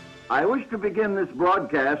 I wish to begin this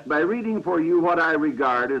broadcast by reading for you what I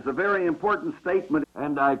regard as a very important statement,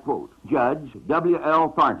 and I quote, Judge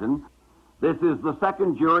W.L. Thornton, this is the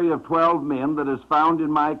second jury of 12 men that has found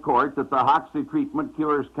in my court that the Hoxie treatment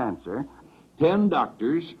cures cancer. 10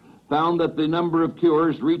 doctors found that the number of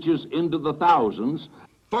cures reaches into the thousands.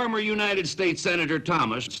 Former United States Senator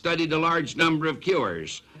Thomas studied a large number of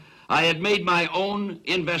cures. I had made my own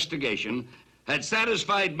investigation, had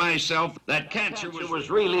satisfied myself that cancer was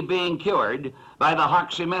really being cured by the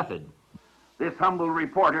Hoxie method. This humble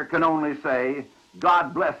reporter can only say,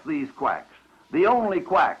 God bless these quacks, the only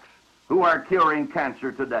quacks who are curing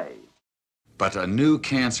cancer today. But a new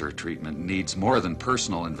cancer treatment needs more than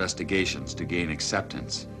personal investigations to gain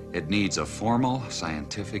acceptance. It needs a formal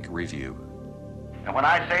scientific review. And when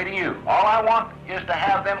I say to you, all I want is to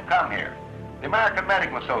have them come here. The American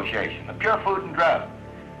Medical Association, the Pure Food and Drug,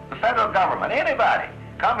 the federal government, anybody,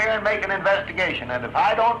 come here and make an investigation. And if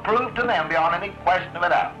I don't prove to them beyond any question of a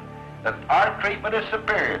doubt that our treatment is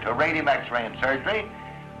superior to radium X-ray and surgery,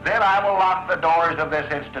 then I will lock the doors of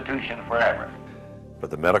this institution forever. But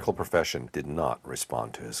the medical profession did not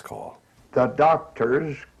respond to his call. The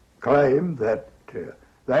doctors claim that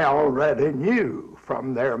they already knew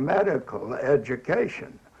from their medical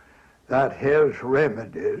education that his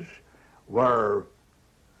remedies were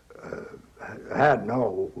had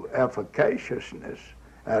no efficaciousness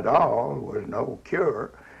at all, was no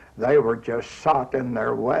cure. They were just set in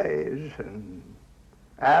their ways and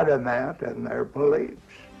adamant in their beliefs.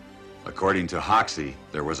 According to Hoxie,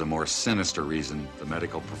 there was a more sinister reason the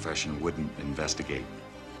medical profession wouldn't investigate.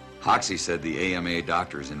 Hoxie said the AMA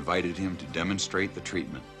doctors invited him to demonstrate the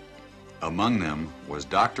treatment. Among them was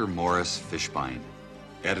Dr. Morris Fishbein,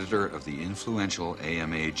 editor of the influential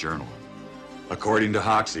AMA journal. According to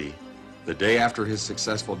Hoxie, the day after his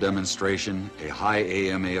successful demonstration, a high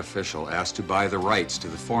AMA official asked to buy the rights to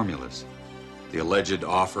the formulas. The alleged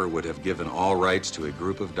offer would have given all rights to a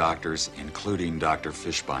group of doctors, including Dr.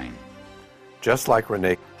 Fishbein. Just like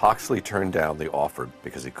Renee, Hoxie turned down the offer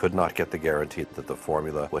because he could not get the guarantee that the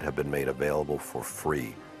formula would have been made available for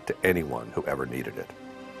free to anyone who ever needed it.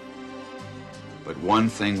 But one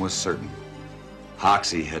thing was certain.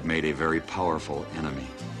 Hoxie had made a very powerful enemy.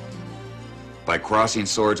 By crossing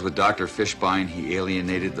swords with Dr. Fishbein, he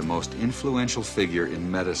alienated the most influential figure in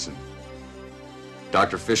medicine.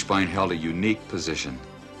 Dr. Fishbein held a unique position.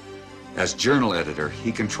 As journal editor,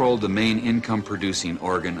 he controlled the main income-producing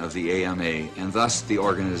organ of the AMA and thus the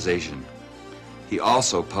organization. He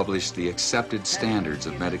also published the accepted standards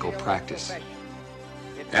of medical practice.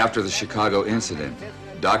 After the Chicago incident,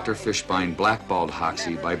 Dr. Fishbein blackballed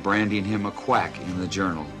Hoxie by branding him a quack in the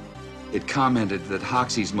journal. It commented that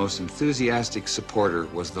Hoxie's most enthusiastic supporter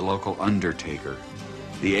was the local undertaker.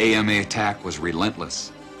 The AMA attack was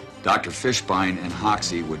relentless. Dr. Fishbein and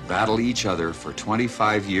Hoxie would battle each other for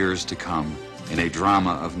 25 years to come in a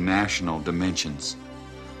drama of national dimensions.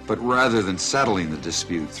 But rather than settling the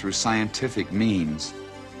dispute through scientific means,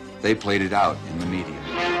 they played it out in the media.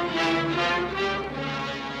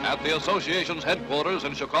 At the association's headquarters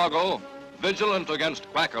in Chicago, vigilant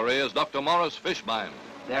against quackery is Dr. Morris Fishbein.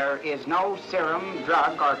 There is no serum,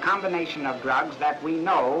 drug, or combination of drugs that we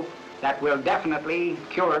know that will definitely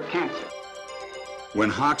cure cancer. When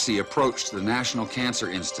Hoxie approached the National Cancer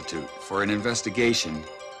Institute for an investigation,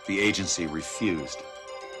 the agency refused.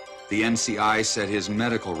 The NCI said his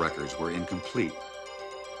medical records were incomplete.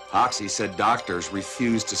 Hoxie said doctors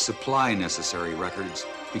refused to supply necessary records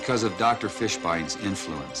because of Dr. Fishbein's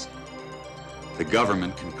influence. The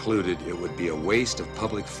government concluded it would be a waste of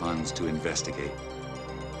public funds to investigate.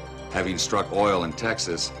 Having struck oil in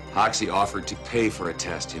Texas, Hoxie offered to pay for a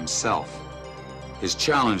test himself. His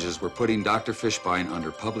challenges were putting Dr. Fishbein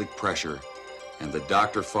under public pressure, and the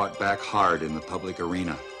doctor fought back hard in the public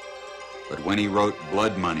arena. But when he wrote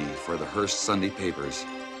blood money for the Hearst Sunday papers,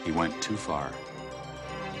 he went too far.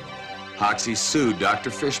 Hoxie sued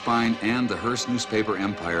Dr. Fishbein and the Hearst newspaper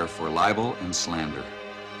empire for libel and slander.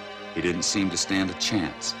 He didn't seem to stand a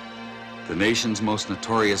chance. The nation's most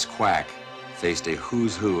notorious quack faced a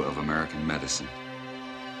who's who of American medicine.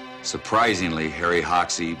 Surprisingly, Harry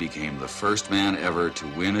Hoxie became the first man ever to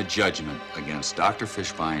win a judgment against Dr.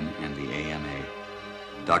 Fishbein and the AMA.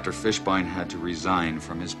 Dr. Fishbein had to resign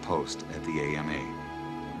from his post at the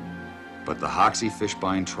AMA. But the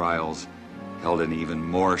Hoxie-Fishbein trials held an even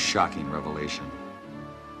more shocking revelation.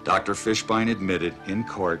 Dr. Fishbein admitted in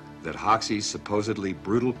court that Hoxie's supposedly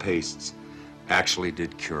brutal pastes actually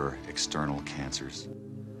did cure external cancers.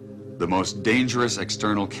 The most dangerous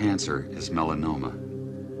external cancer is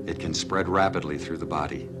melanoma. It can spread rapidly through the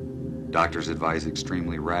body. Doctors advise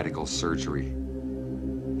extremely radical surgery.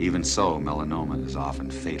 Even so, melanoma is often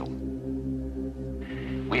fatal.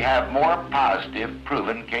 We have more positive,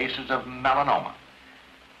 proven cases of melanoma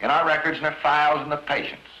in our records and our files and the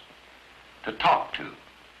patients to talk to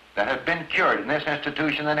that have been cured in this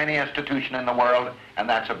institution than any institution in the world, and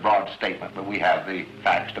that's a broad statement, but we have the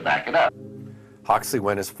facts to back it up. Hoxsey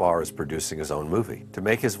went as far as producing his own movie to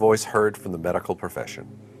make his voice heard from the medical profession.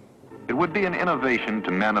 It would be an innovation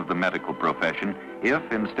to men of the medical profession if,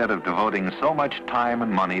 instead of devoting so much time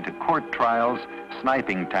and money to court trials,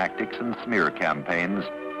 sniping tactics, and smear campaigns,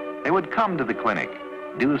 they would come to the clinic,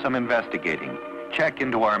 do some investigating, check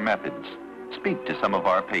into our methods, speak to some of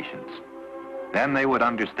our patients. Then they would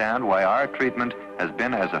understand why our treatment has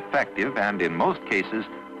been as effective and, in most cases,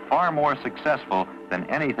 far more successful than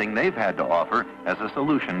anything they've had to offer as a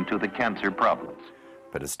solution to the cancer problems.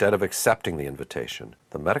 But instead of accepting the invitation,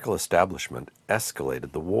 the medical establishment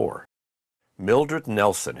escalated the war. Mildred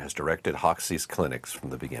Nelson has directed Hoxsey's clinics from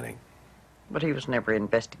the beginning. But he was never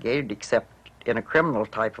investigated except in a criminal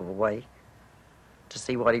type of a way to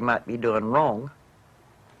see what he might be doing wrong.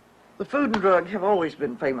 The Food and Drug have always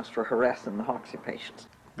been famous for harassing the Hoxsey patients.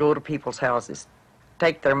 Go to people's houses,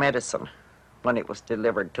 take their medicine when it was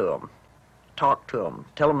delivered to them, talk to them,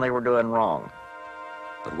 tell them they were doing wrong.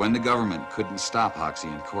 But when the government couldn't stop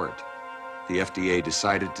Hoxsey in court, the FDA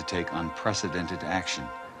decided to take unprecedented action.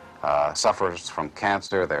 Sufferers from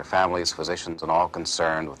cancer, their families, physicians, and all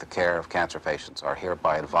concerned with the care of cancer patients are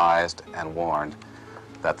hereby advised and warned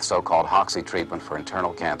that the so-called Hoxsey treatment for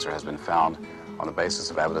internal cancer has been found on the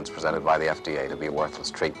basis of evidence presented by the FDA to be a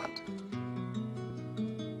worthless treatment.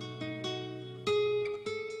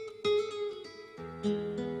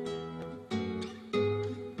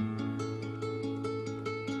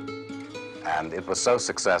 And it was so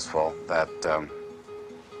successful that the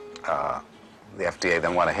FDA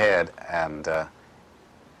then went ahead and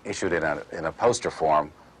issued it in a poster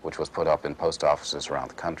form, which was put up in post offices around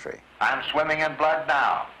the country. I'm swimming in blood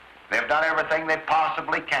now. They've done everything they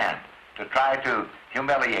possibly can to try to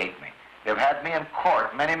humiliate me. They've had me in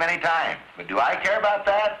court many, many times. But do I care about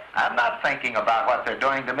that? I'm not thinking about what they're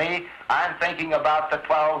doing to me. I'm thinking about the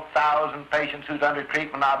 12,000 patients who's under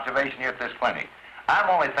treatment observation here at this clinic. I'm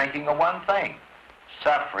only thinking of one thing: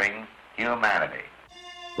 suffering humanity.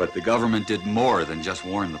 But the government did more than just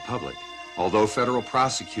warn the public. Although federal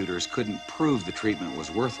prosecutors couldn't prove the treatment was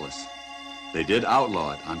worthless, they did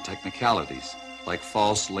outlaw it on technicalities like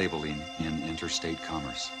false labeling in interstate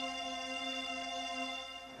commerce.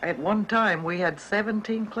 At one time, we had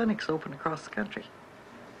 17 clinics open across the country.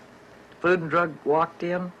 Food and Drug walked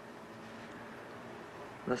in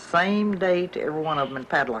the same day to every one of them and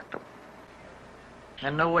padlocked them.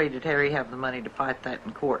 And no way did Harry have the money to fight that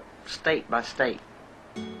in court, state by state.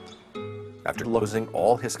 After losing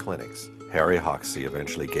all his clinics, Harry Hoxsey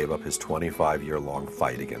eventually gave up his 25-year-long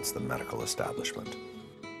fight against the medical establishment.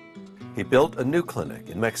 He built a new clinic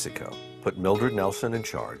in Mexico, put Mildred Nelson in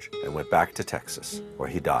charge, and went back to Texas, where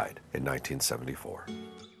he died in 1974.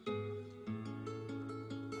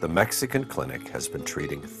 The Mexican clinic has been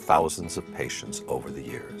treating thousands of patients over the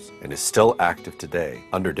years and is still active today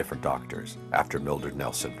under different doctors after Mildred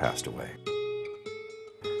Nelson passed away.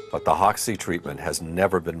 But the Hoxsey treatment has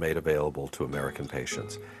never been made available to American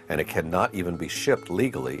patients, and it cannot even be shipped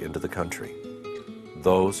legally into the country.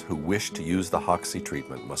 Those who wish to use the Hoxsey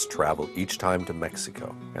treatment must travel each time to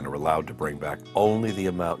Mexico and are allowed to bring back only the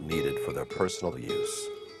amount needed for their personal use.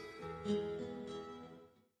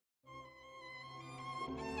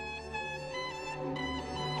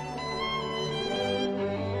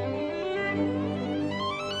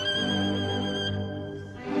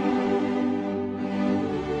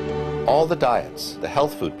 All the diets, the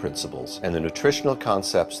health food principles, and the nutritional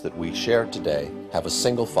concepts that we share today have a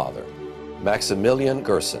single father, Maximilian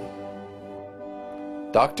Gerson.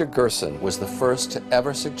 Dr. Gerson was the first to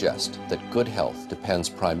ever suggest that good health depends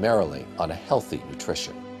primarily on a healthy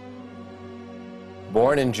nutrition.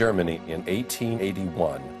 Born in Germany in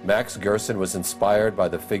 1881, Max Gerson was inspired by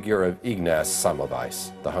the figure of Ignaz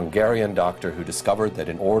Semmelweis, the Hungarian doctor who discovered that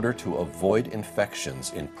in order to avoid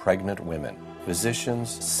infections in pregnant women,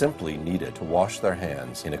 physicians simply needed to wash their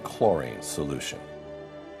hands in a chlorine solution.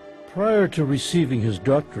 Prior to receiving his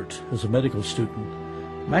doctorate as a medical student,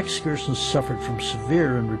 Max Gerson suffered from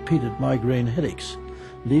severe and repeated migraine headaches,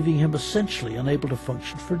 leaving him essentially unable to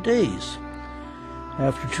function for days.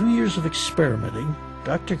 After 2 years of experimenting,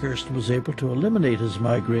 Dr. Gerson was able to eliminate his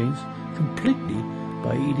migraines completely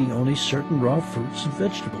by eating only certain raw fruits and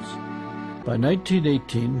vegetables. By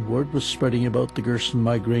 1918, word was spreading about the Gerson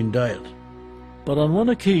migraine diet. But on one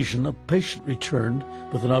occasion, a patient returned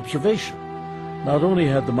with an observation. Not only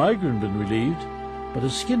had the migraine been relieved, but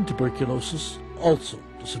his skin tuberculosis also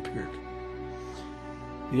disappeared.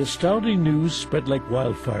 The astounding news spread like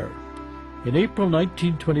wildfire. In April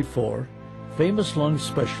 1924, famous lung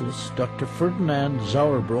specialist Dr. Ferdinand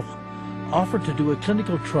Sauerbruch offered to do a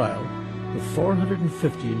clinical trial with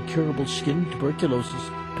 450 incurable skin tuberculosis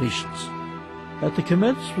patients. At the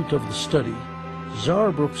commencement of the study,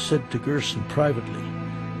 Sauerbruch said to Gerson privately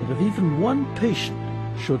that if even one patient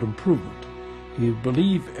showed improvement, he would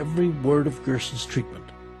believe every word of Gerson's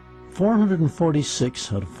treatment.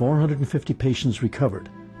 446 out of 450 patients recovered,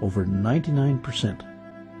 over 99%.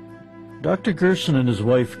 Dr. Gerson and his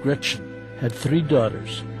wife Gretchen had 3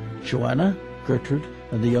 daughters, Joanna, Gertrude,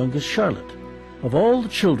 and the youngest Charlotte. Of all the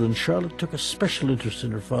children, Charlotte took a special interest in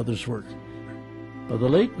her father's work. By the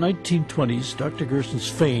late 1920s, Dr. Gerson's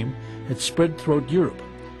fame had spread throughout Europe,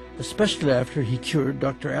 especially after he cured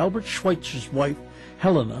Dr. Albert Schweitzer's wife,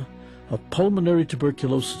 Helena, of pulmonary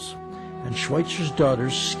tuberculosis and Schweitzer's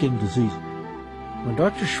daughter's skin disease. When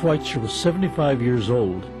Dr. Schweitzer was 75 years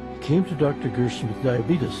old, he came to Dr. Gerson with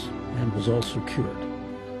diabetes and was also cured.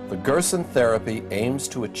 The Gerson therapy aims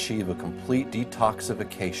to achieve a complete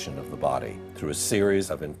detoxification of the body through a series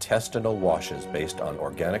of intestinal washes based on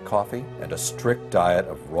organic coffee and a strict diet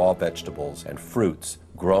of raw vegetables and fruits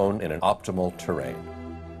grown in an optimal terrain.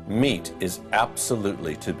 Meat is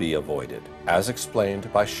absolutely to be avoided, as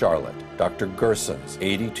explained by Charlotte, Dr. Gerson's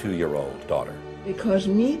 82-year-old daughter. Because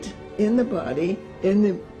meat in the body, in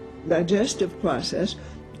the digestive process,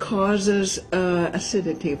 causes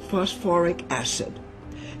acidity, phosphoric acid.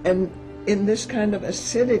 And in this kind of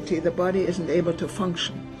acidity, the body isn't able to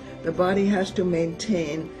function. The body has to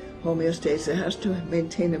maintain homeostasis. It has to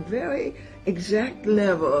maintain a very exact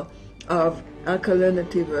level of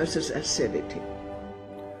alkalinity versus acidity.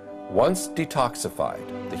 Once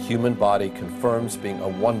detoxified, the human body confirms being a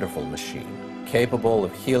wonderful machine, capable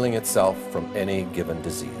of healing itself from any given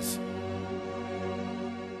disease.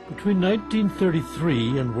 Between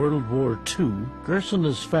 1933 and World War II, Gerson and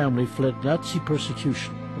his family fled Nazi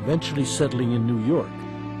persecution, eventually settling in New York.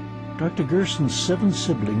 Dr. Gerson's 7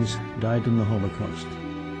 siblings died in the Holocaust.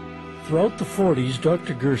 Throughout the 40s,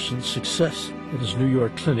 Dr. Gerson's success at his New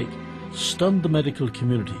York clinic stunned the medical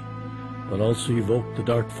community, but also evoked the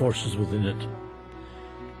dark forces within it.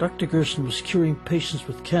 Dr. Gerson was curing patients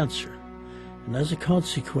with cancer, and as a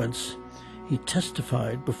consequence, he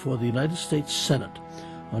testified before the United States Senate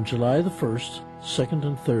on July the 1st, 2nd,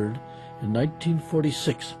 and 3rd in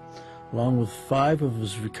 1946, along with 5 of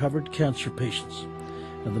his recovered cancer patients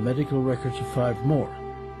and the medical records of 5 more.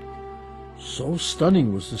 So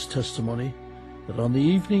stunning was this testimony that on the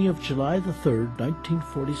evening of July the 3rd,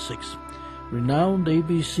 1946, renowned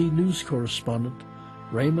ABC News correspondent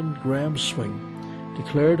Raymond Graham Swing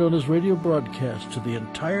declared on his radio broadcast to the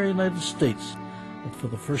entire United States that for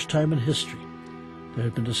the first time in history there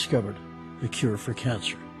had been discovered a cure for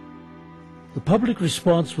cancer. The public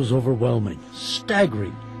response was overwhelming,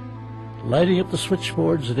 staggering, lighting up the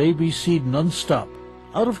switchboards at ABC non-stop,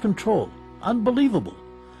 out of control, unbelievable.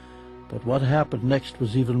 But what happened next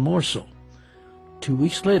was even more so. 2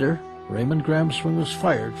 weeks later, Raymond Graham Swing was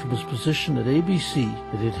fired from his position at ABC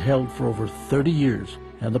that he had held for over 30 years,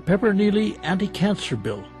 and the Pepper-Neely Anti-Cancer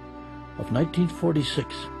Bill of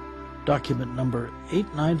 1946, document number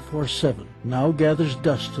 8947, now gathers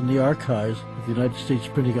dust in the archives of the United States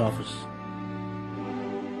Printing Office.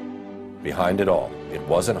 Behind it all, it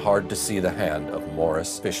wasn't hard to see the hand of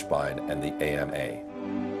Morris Fishbein and the AMA.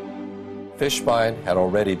 Fishbein had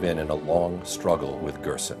already been in a long struggle with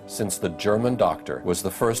Gerson, since the German doctor was the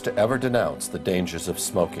first to ever denounce the dangers of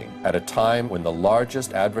smoking, at a time when the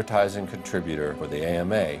largest advertising contributor for the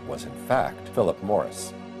AMA was in fact Philip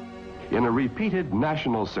Morris. In a repeated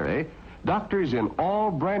national survey, doctors in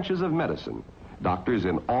all branches of medicine, doctors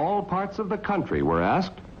in all parts of the country were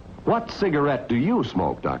asked, "What cigarette do you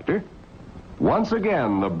smoke, doctor?" Once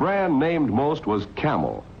again, the brand named most was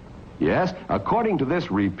Camel. Yes, according to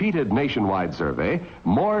this repeated nationwide survey,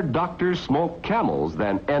 more doctors smoke Camels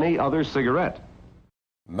than any other cigarette.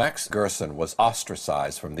 Max Gerson was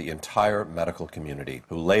ostracized from the entire medical community,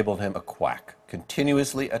 who labeled him a quack,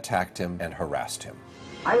 continuously attacked him and harassed him.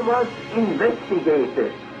 I was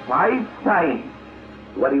investigated 5 times.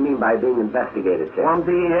 What do you mean by being investigated, sir? From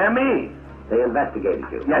the AMA. They investigated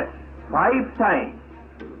you? Yes, 5 times.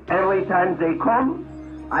 Every time they come,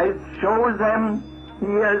 I show them,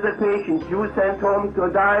 here's a patient you sent home to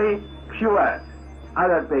die, cured.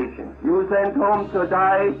 Other patients you sent home to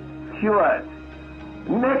die, cured.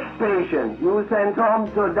 Next patient, you sent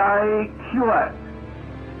home to die cured.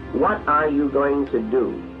 What are you going to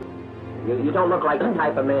do? You don't look like the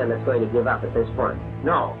type of man that's going to give up at this point.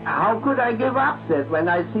 No. How could I give up, Seth, when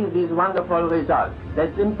I see these wonderful results?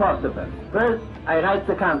 That's impossible. First, I write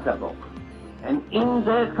the cancer book. And in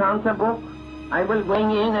that cancer book, I will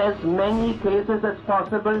bring in as many cases as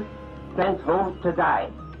possible sent home to die.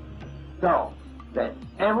 So that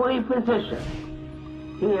every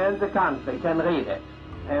physician hears the cancer can read it.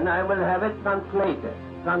 And I will have it translated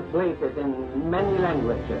in many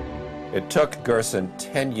languages. It took Gerson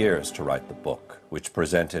 10 years to write the book, which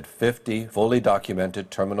presented 50 fully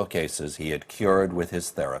documented terminal cases he had cured with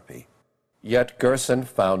his therapy. Yet Gerson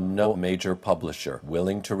found no major publisher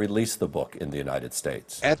willing to release the book in the United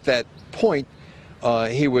States. At that point,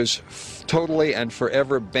 he was totally and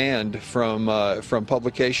forever banned from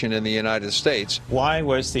publication in the United States. Why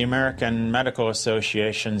was the American Medical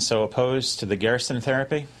Association so opposed to the Gerson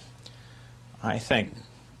therapy? I think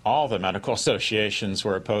all the medical associations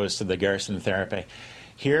were opposed to the Gerson therapy.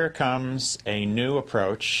 Here comes a new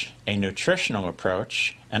approach, a nutritional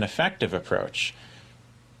approach, an effective approach.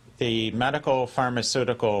 The medical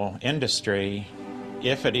pharmaceutical industry,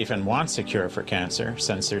 if it even wants a cure for cancer,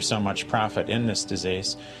 since there's so much profit in this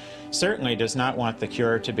disease, certainly does not want the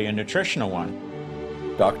cure to be a nutritional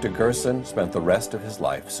one. Dr. Gerson spent the rest of his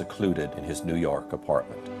life secluded in his New York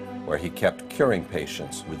apartment, where he kept curing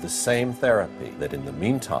patients with the same therapy that in the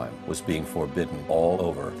meantime was being forbidden all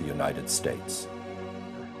over the United States.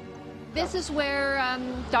 This is where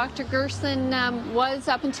Dr. Gerson was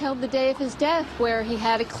up until the day of his death, where he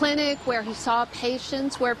had a clinic, where he saw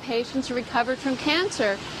patients, where patients recovered from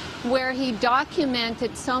cancer, where he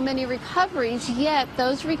documented so many recoveries, yet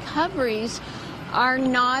those recoveries are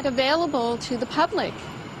not available to the public.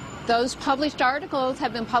 Those published articles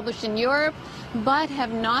have been published in Europe, but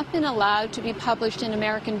have not been allowed to be published in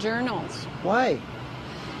American journals. Why?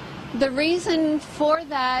 The reason for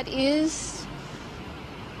that is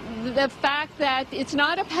the fact that it's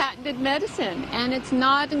not a patented medicine, and it's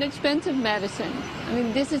not an expensive medicine. I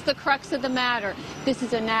mean, this is the crux of the matter. This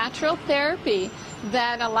is a natural therapy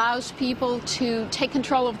that allows people to take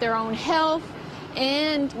control of their own health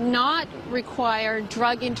and not require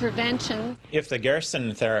drug intervention. If the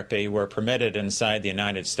Gerson therapy were permitted inside the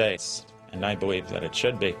United States, and I believe that it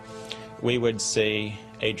should be, we would see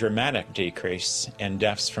a dramatic decrease in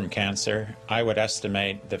deaths from cancer. I would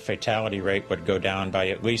estimate the fatality rate would go down by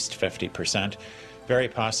at least 50%, very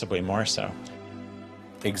possibly more so.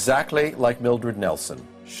 Exactly like Mildred Nelson,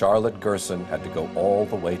 Charlotte Gerson had to go all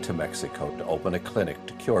the way to Mexico to open a clinic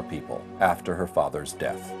to cure people after her father's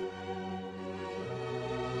death.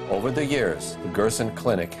 Over the years, the Gerson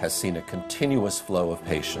Clinic has seen a continuous flow of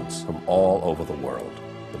patients from all over the world.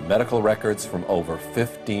 The medical records from over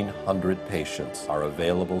 1,500 patients are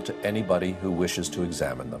available to anybody who wishes to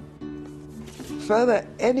examine them. Further,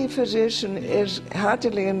 any physician is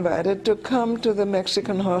heartily invited to come to the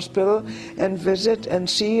Mexican hospital and visit and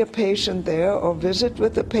see a patient there, or visit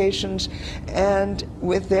with the patients, and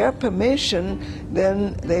with their permission,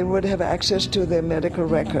 then they would have access to their medical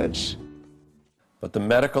records. But the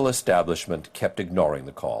medical establishment kept ignoring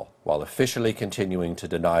the call, while officially continuing to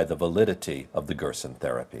deny the validity of the Gerson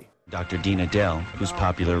therapy. Dr. Dean Edell, whose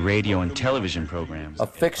popular radio and television programs... A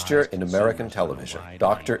fixture in American television,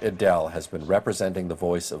 Dr. Edell has been representing the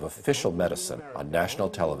voice of official medicine on national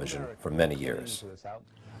television for many years.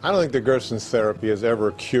 I don't think the Gerson's therapy has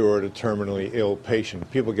ever cured a terminally ill patient.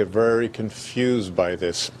 People get very confused by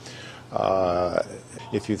this.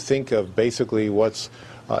 If you think of basically what's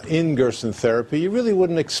in Gerson therapy, you really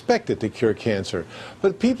wouldn't expect it to cure cancer.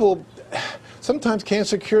 But people, sometimes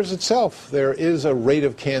cancer cures itself. There is a rate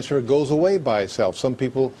of cancer that goes away by itself. Some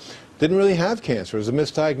people didn't really have cancer. It was a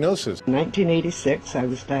misdiagnosis. In 1986, I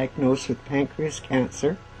was diagnosed with pancreas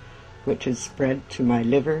cancer, which had spread to my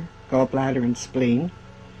liver, gallbladder, and spleen.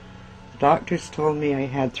 The doctors told me I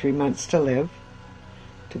had 3 months to live,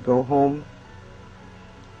 to go home,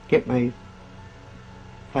 get my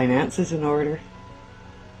finances in order,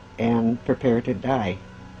 and prepare to die.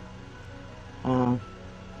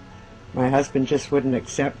 My husband just wouldn't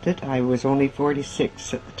accept it. I was only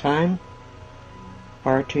 46 at the time,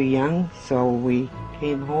 far too young, so we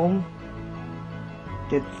came home,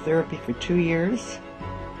 did therapy for 2 years.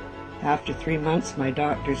 After 3 months, my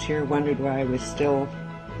doctors here wondered why I was still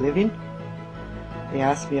living. They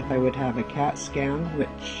asked me if I would have a CAT scan,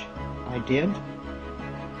 which I did.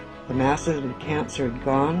 The masses of the cancer had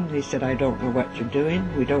gone. They said, "I don't know what you're doing.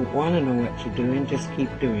 We don't want to know what you're doing. Just keep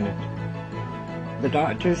doing it." The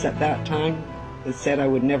doctors at that time had said I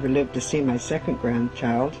would never live to see my second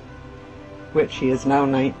grandchild, which he is now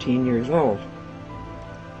 19 years old.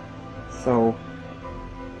 So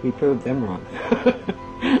we proved them wrong.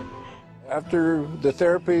 After the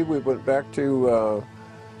therapy, we went back to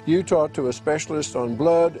Utah to a specialist on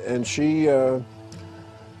blood, and she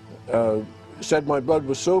said my blood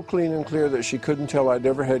was so clean and clear that she couldn't tell I'd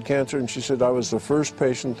ever had cancer, and she said I was the first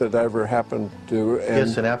patient that ever happened to.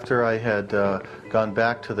 Yes, and after I had gone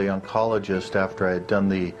back to the oncologist after I had done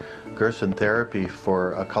the Gerson therapy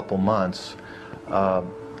for a couple months,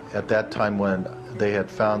 at that time when they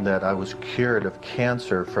had found that I was cured of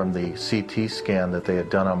cancer from the CT scan that they had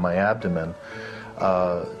done on my abdomen,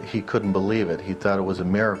 he couldn't believe it. He thought it was a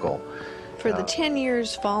miracle. For the 10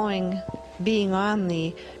 years following being on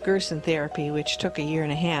the Gerson therapy, which took a year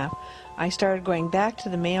and a half, I started going back to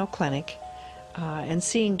the Mayo Clinic and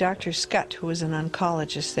seeing Dr. Scott, who was an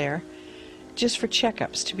oncologist there, just for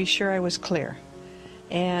checkups to be sure I was clear.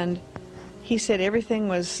 And he said everything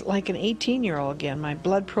was like an 18-year-old again. My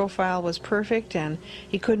blood profile was perfect, and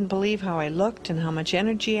he couldn't believe how I looked and how much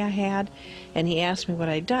energy I had, and he asked me what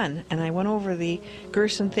I'd done, and I went over the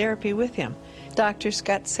Gerson therapy with him. Dr.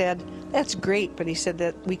 Scott said, "That's great," but he said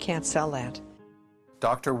that we can't sell that.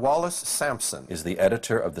 Dr. Wallace Sampson is the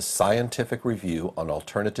editor of the Scientific Review on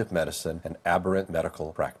Alternative Medicine and Aberrant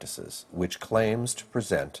Medical Practices, which claims to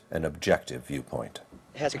present an objective viewpoint.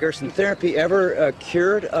 Has Gerson therapy ever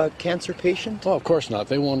cured a cancer patient? Oh, of course not.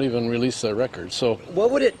 They won't even release their records. So,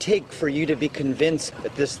 what would it take for you to be convinced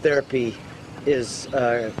that this therapy is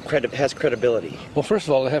has credibility? Well, first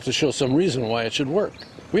of all, they have to show some reason why it should work.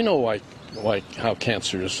 We know how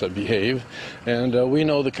cancers behave, and we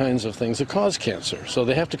know the kinds of things that cause cancer. So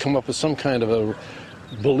they have to come up with some kind of a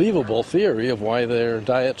believable theory of why their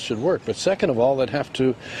diet should work. But second of all, they'd have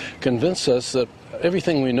to convince us that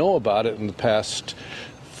everything we know about it in the past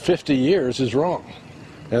 50 years is wrong,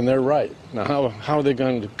 and they're right. Now, how are they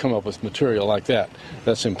going to come up with material like that?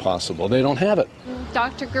 That's impossible. They don't have it.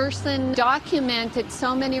 Dr. Gerson documented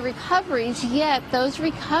so many recoveries, yet those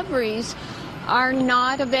recoveries are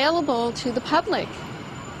not available to the public.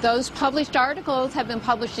 Those published articles have been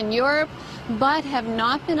published in Europe, but have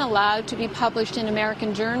not been allowed to be published in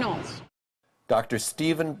American journals. Dr.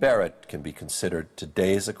 Stephen Barrett can be considered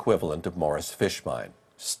today's equivalent of Morris Fishbein.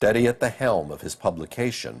 Steady at the helm of his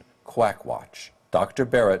publication, Quackwatch, Dr.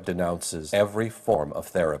 Barrett denounces every form of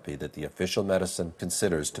therapy that the official medicine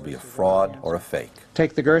considers to be a fraud or a fake.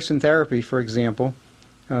 Take the Gerson therapy, for example.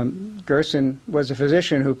 Gerson was a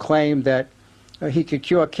physician who claimed that he could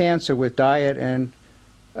cure cancer with diet and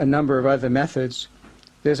a number of other methods.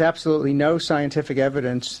 There's absolutely no scientific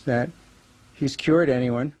evidence that he's cured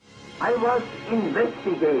anyone. I was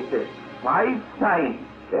investigated 5 times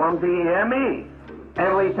on the AMA.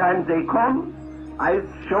 Every time they come, I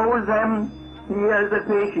show them, here the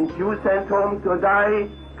patient you sent home to die,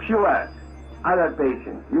 cured. Other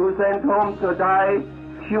patient, you sent home to die,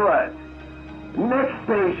 cured. Next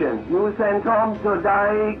patient, you sent home to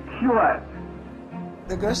die, cured.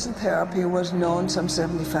 The Gerson therapy was known some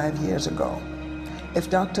 75 years ago. If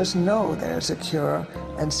doctors know there's a cure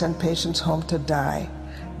and send patients home to die,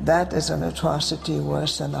 that is an atrocity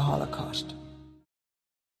worse than the Holocaust.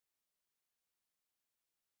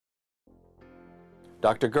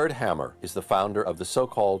 Dr. Gerd Hammer is the founder of the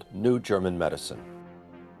so-called New German Medicine.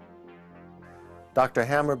 Dr.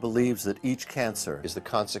 Hammer believes that each cancer is the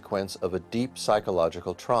consequence of a deep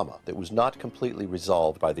psychological trauma that was not completely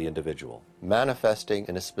resolved by the individual, manifesting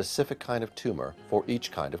in a specific kind of tumor for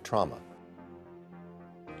each kind of trauma.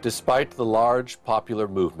 Despite the large popular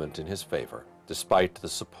movement in his favor, despite the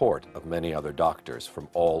support of many other doctors from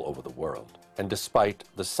all over the world, and despite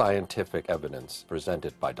the scientific evidence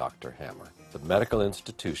presented by Dr. Hammer, the medical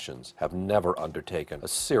institutions have never undertaken a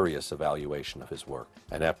serious evaluation of his work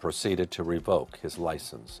and have proceeded to revoke his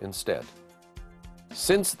license instead.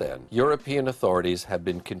 Since then, European authorities have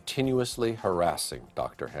been continuously harassing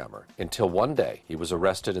Dr. Hammer until one day he was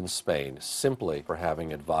arrested in Spain simply for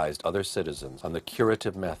having advised other citizens on the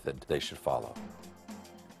curative method they should follow.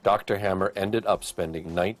 Dr. Hammer ended up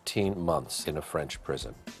spending 19 months in a French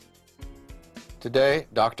prison. Today,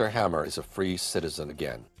 Dr. Hammer is a free citizen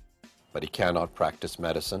again, but he cannot practice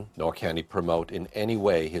medicine, nor can he promote in any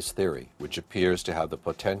way his theory, which appears to have the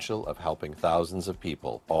potential of helping thousands of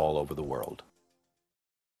people all over the world.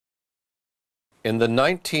 In the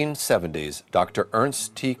 1970s, Dr.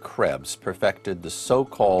 Ernst T. Krebs perfected the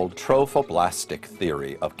so-called trophoblastic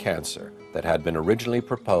theory of cancer that had been originally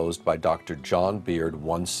proposed by Dr. John Beard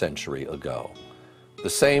 1 century ago. The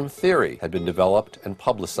same theory had been developed and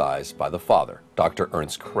publicized by the father, Dr.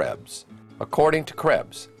 Ernst Krebs, According to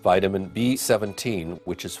Krebs, vitamin B17,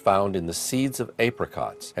 which is found in the seeds of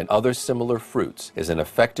apricots and other similar fruits, is an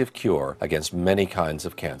effective cure against many kinds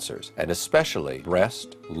of cancers, and especially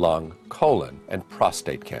breast, lung, colon, and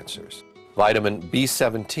prostate cancers. Vitamin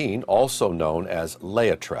B17, also known as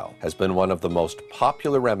Laetrile, has been one of the most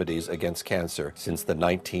popular remedies against cancer since the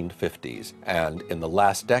 1950s, and in the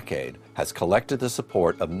last decade has collected the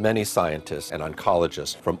support of many scientists and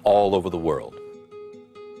oncologists from all over the world.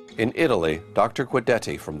 In Italy, Dr.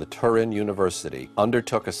 Guidetti from the Turin University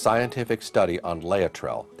undertook a scientific study on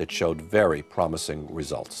Laetrile that showed very promising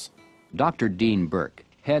results. Dr. Dean Burke,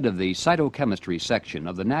 head of the cytochemistry section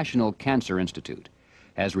of the National Cancer Institute,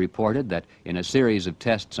 has reported that in a series of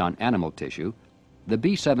tests on animal tissue, the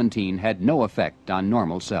B17 had no effect on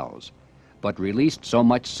normal cells, but released so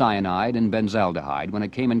much cyanide and benzaldehyde when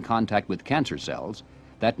it came in contact with cancer cells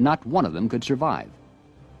that not one of them could survive.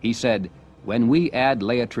 He said, "When we add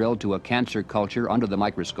Laetrile to a cancer culture under the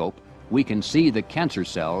microscope, we can see the cancer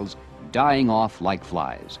cells dying off like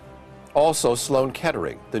flies." Also, Sloan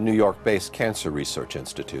Kettering, the New York-based Cancer Research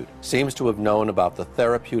Institute, seems to have known about the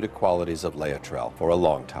therapeutic qualities of Laetrile for a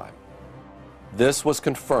long time. This was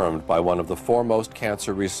confirmed by one of the foremost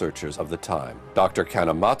cancer researchers of the time, Dr.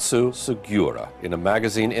 Kanematsu Sugiura, in a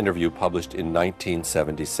magazine interview published in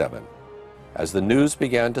 1977. As the news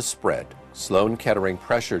began to spread, Sloan Kettering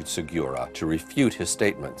pressured Sugiura to refute his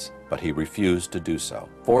statements, but he refused to do so,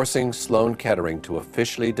 forcing Sloan Kettering to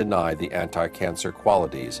officially deny the anti-cancer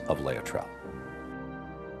qualities of Laetrile.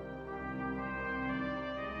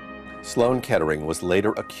 Sloan Kettering was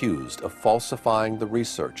later accused of falsifying the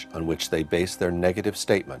research on which they based their negative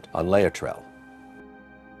statement on Laetrile.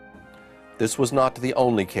 This was not the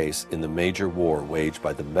only case in the major war waged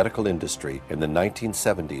by the medical industry in the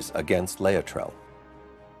 1970s against Laetrile.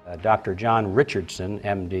 Dr. John Richardson,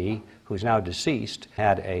 MD, who's now deceased,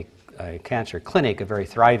 had a cancer clinic, a very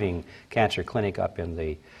thriving cancer clinic up in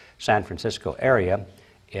the San Francisco area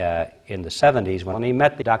in the 70s when he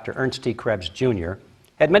met Dr. Ernst T. Krebs Jr.,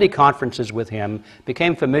 had many conferences with him,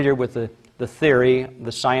 became familiar with the theory,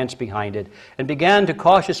 the science behind it, and began to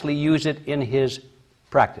cautiously use it in his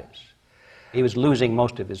practice. He was losing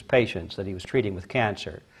most of his patients that he was treating with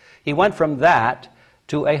cancer. He went from that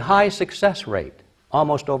to a high success rate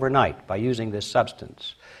almost overnight by using this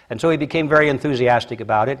substance. And so he became very enthusiastic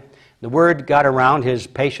about it. The word got around. His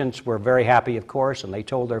patients were very happy, of course, and they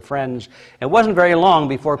told their friends. It wasn't very long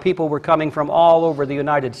before people were coming from all over the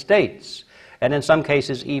United States, and in some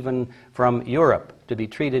cases even from Europe, to be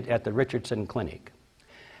treated at the Richardson Clinic.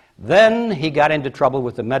 Then he got into trouble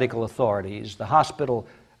with the medical authorities. The hospital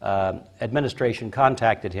administration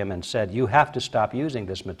contacted him and said, "You have to stop using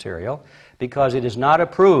this material because it is not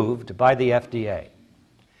approved by the FDA."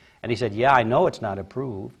 And he said, "Yeah, I know it's not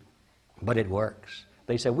approved, but it works."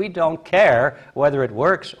 They said, "We don't care whether it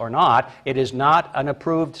works or not. It is not an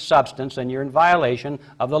approved substance and you're in violation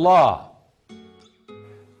of the law."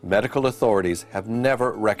 Medical authorities have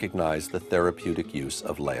never recognized the therapeutic use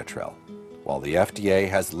of Laetrile, while the FDA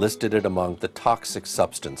has listed it among the toxic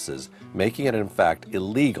substances, making it in fact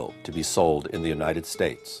illegal to be sold in the United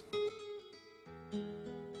States.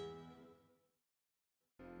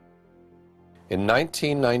 In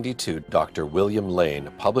 1992, Dr. William Lane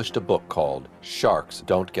published a book called Sharks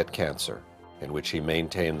Don't Get Cancer, in which he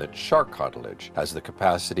maintained that shark cartilage has the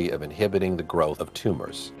capacity of inhibiting the growth of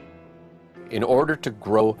tumors. In order to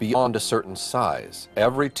grow beyond a certain size,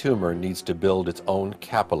 every tumor needs to build its own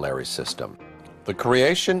capillary system. The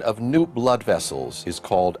creation of new blood vessels is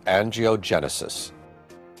called angiogenesis.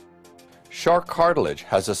 Shark cartilage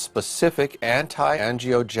has a specific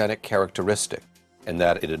anti-angiogenic characteristic in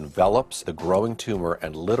that it envelops the growing tumor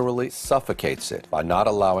and literally suffocates it by not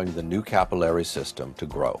allowing the new capillary system to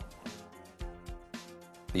grow.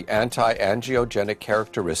 The anti-angiogenic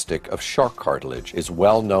characteristic of shark cartilage is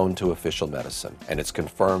well known to official medicine, and it's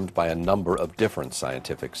confirmed by a number of different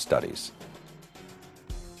scientific studies.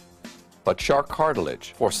 But shark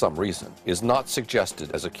cartilage, for some reason, is not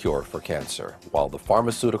suggested as a cure for cancer, while the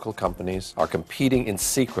pharmaceutical companies are competing in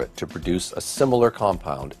secret to produce a similar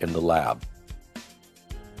compound in the lab,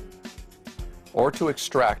 or to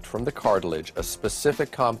extract from the cartilage a specific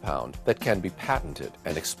compound that can be patented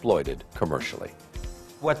and exploited commercially.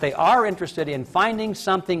 What they are interested in finding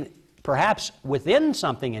something, perhaps within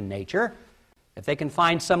something in nature, if they can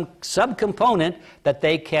find some subcomponent that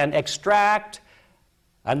they can extract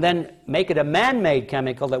and then make it a man-made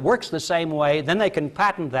chemical that works the same way, then they can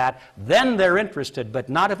patent that, then they're interested, but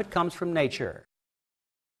not if it comes from nature.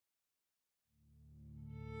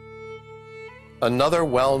 Another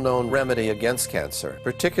well-known remedy against cancer,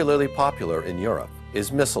 particularly popular in Europe,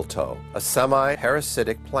 is mistletoe, a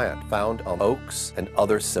semi-parasitic plant found on oaks and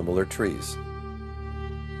other similar trees.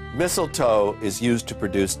 Mistletoe is used to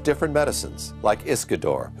produce different medicines, like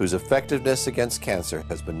Iscador, whose effectiveness against cancer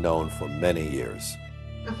has been known for many years.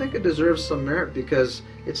 I think it deserves some merit because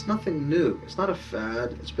it's nothing new. It's not a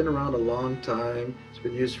fad. It's been around a long time. It's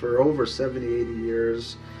been used for over 70, 80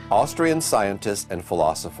 years. Austrian scientist and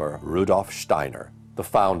philosopher Rudolf Steiner, the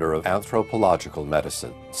founder of anthropological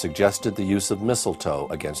medicine, suggested the use of mistletoe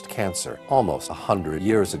against cancer almost 100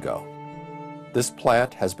 years ago. This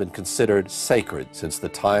plant has been considered sacred since the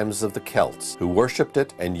times of the Celts, who worshipped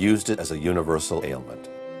it and used it as a universal ailment.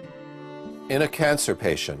 In a cancer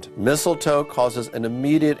patient, mistletoe causes an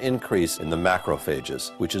immediate increase in the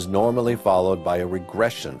macrophages, which is normally followed by a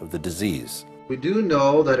regression of the disease. We do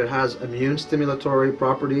know that it has immune stimulatory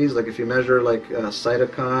properties, like if you measure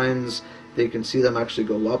cytokines, you can see them actually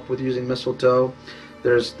go up with using mistletoe.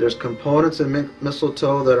 There's components in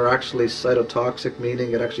mistletoe that are actually cytotoxic,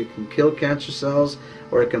 meaning it actually can kill cancer cells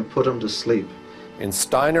or it can put them to sleep. In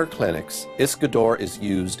Steiner clinics, Iscador is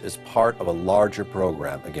used as part of a larger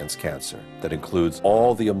program against cancer that includes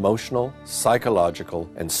all the emotional, psychological,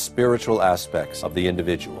 and spiritual aspects of the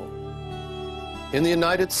individual. In the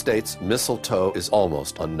United States, mistletoe is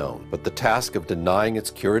almost unknown, but the task of denying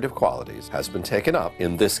its curative qualities has been taken up,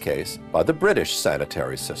 in this case, by the British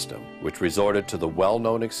sanitary system, which resorted to the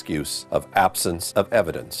well-known excuse of absence of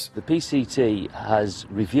evidence. The PCT has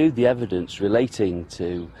reviewed the evidence relating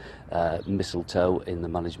to mistletoe in the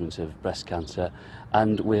management of breast cancer,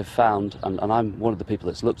 and we have found, and I'm one of the people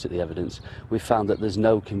that's looked at the evidence, we've found that there's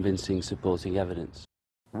no convincing supporting evidence.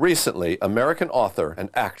 Recently, American author and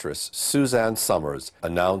actress Suzanne Summers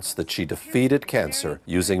announced that she defeated cancer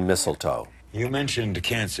using mistletoe. You mentioned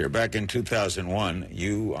cancer. Back in 2001,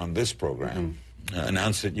 you, on this program,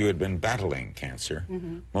 announced that you had been battling cancer.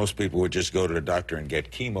 Most people would just go to the doctor and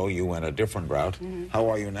get chemo. You went a different route. How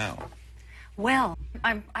are you now? Well,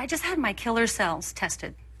 I just had my killer cells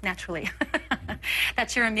tested, naturally.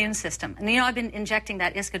 That's your immune system. And I've been injecting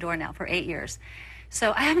that Iscador now for 8 years.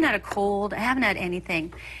 So I haven't had a cold, I haven't had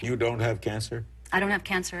anything. You don't have cancer? I don't have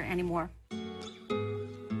cancer anymore.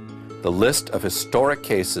 The list of historic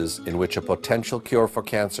cases in which a potential cure for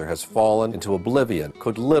cancer has fallen into oblivion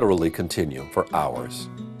could literally continue for hours.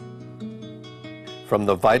 From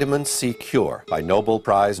the vitamin C cure by Nobel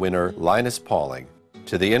Prize winner Linus Pauling,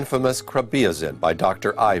 to the infamous Krabiazin by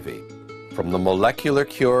Dr. Ivy, from the molecular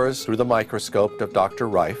cures through the microscope of Dr.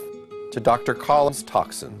 Rife, to Dr. Collins'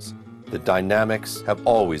 toxins, the dynamics have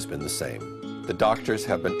always been the same. The doctors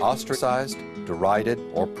have been ostracized, derided,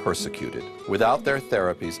 or persecuted, without their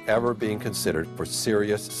therapies ever being considered for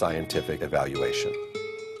serious scientific evaluation.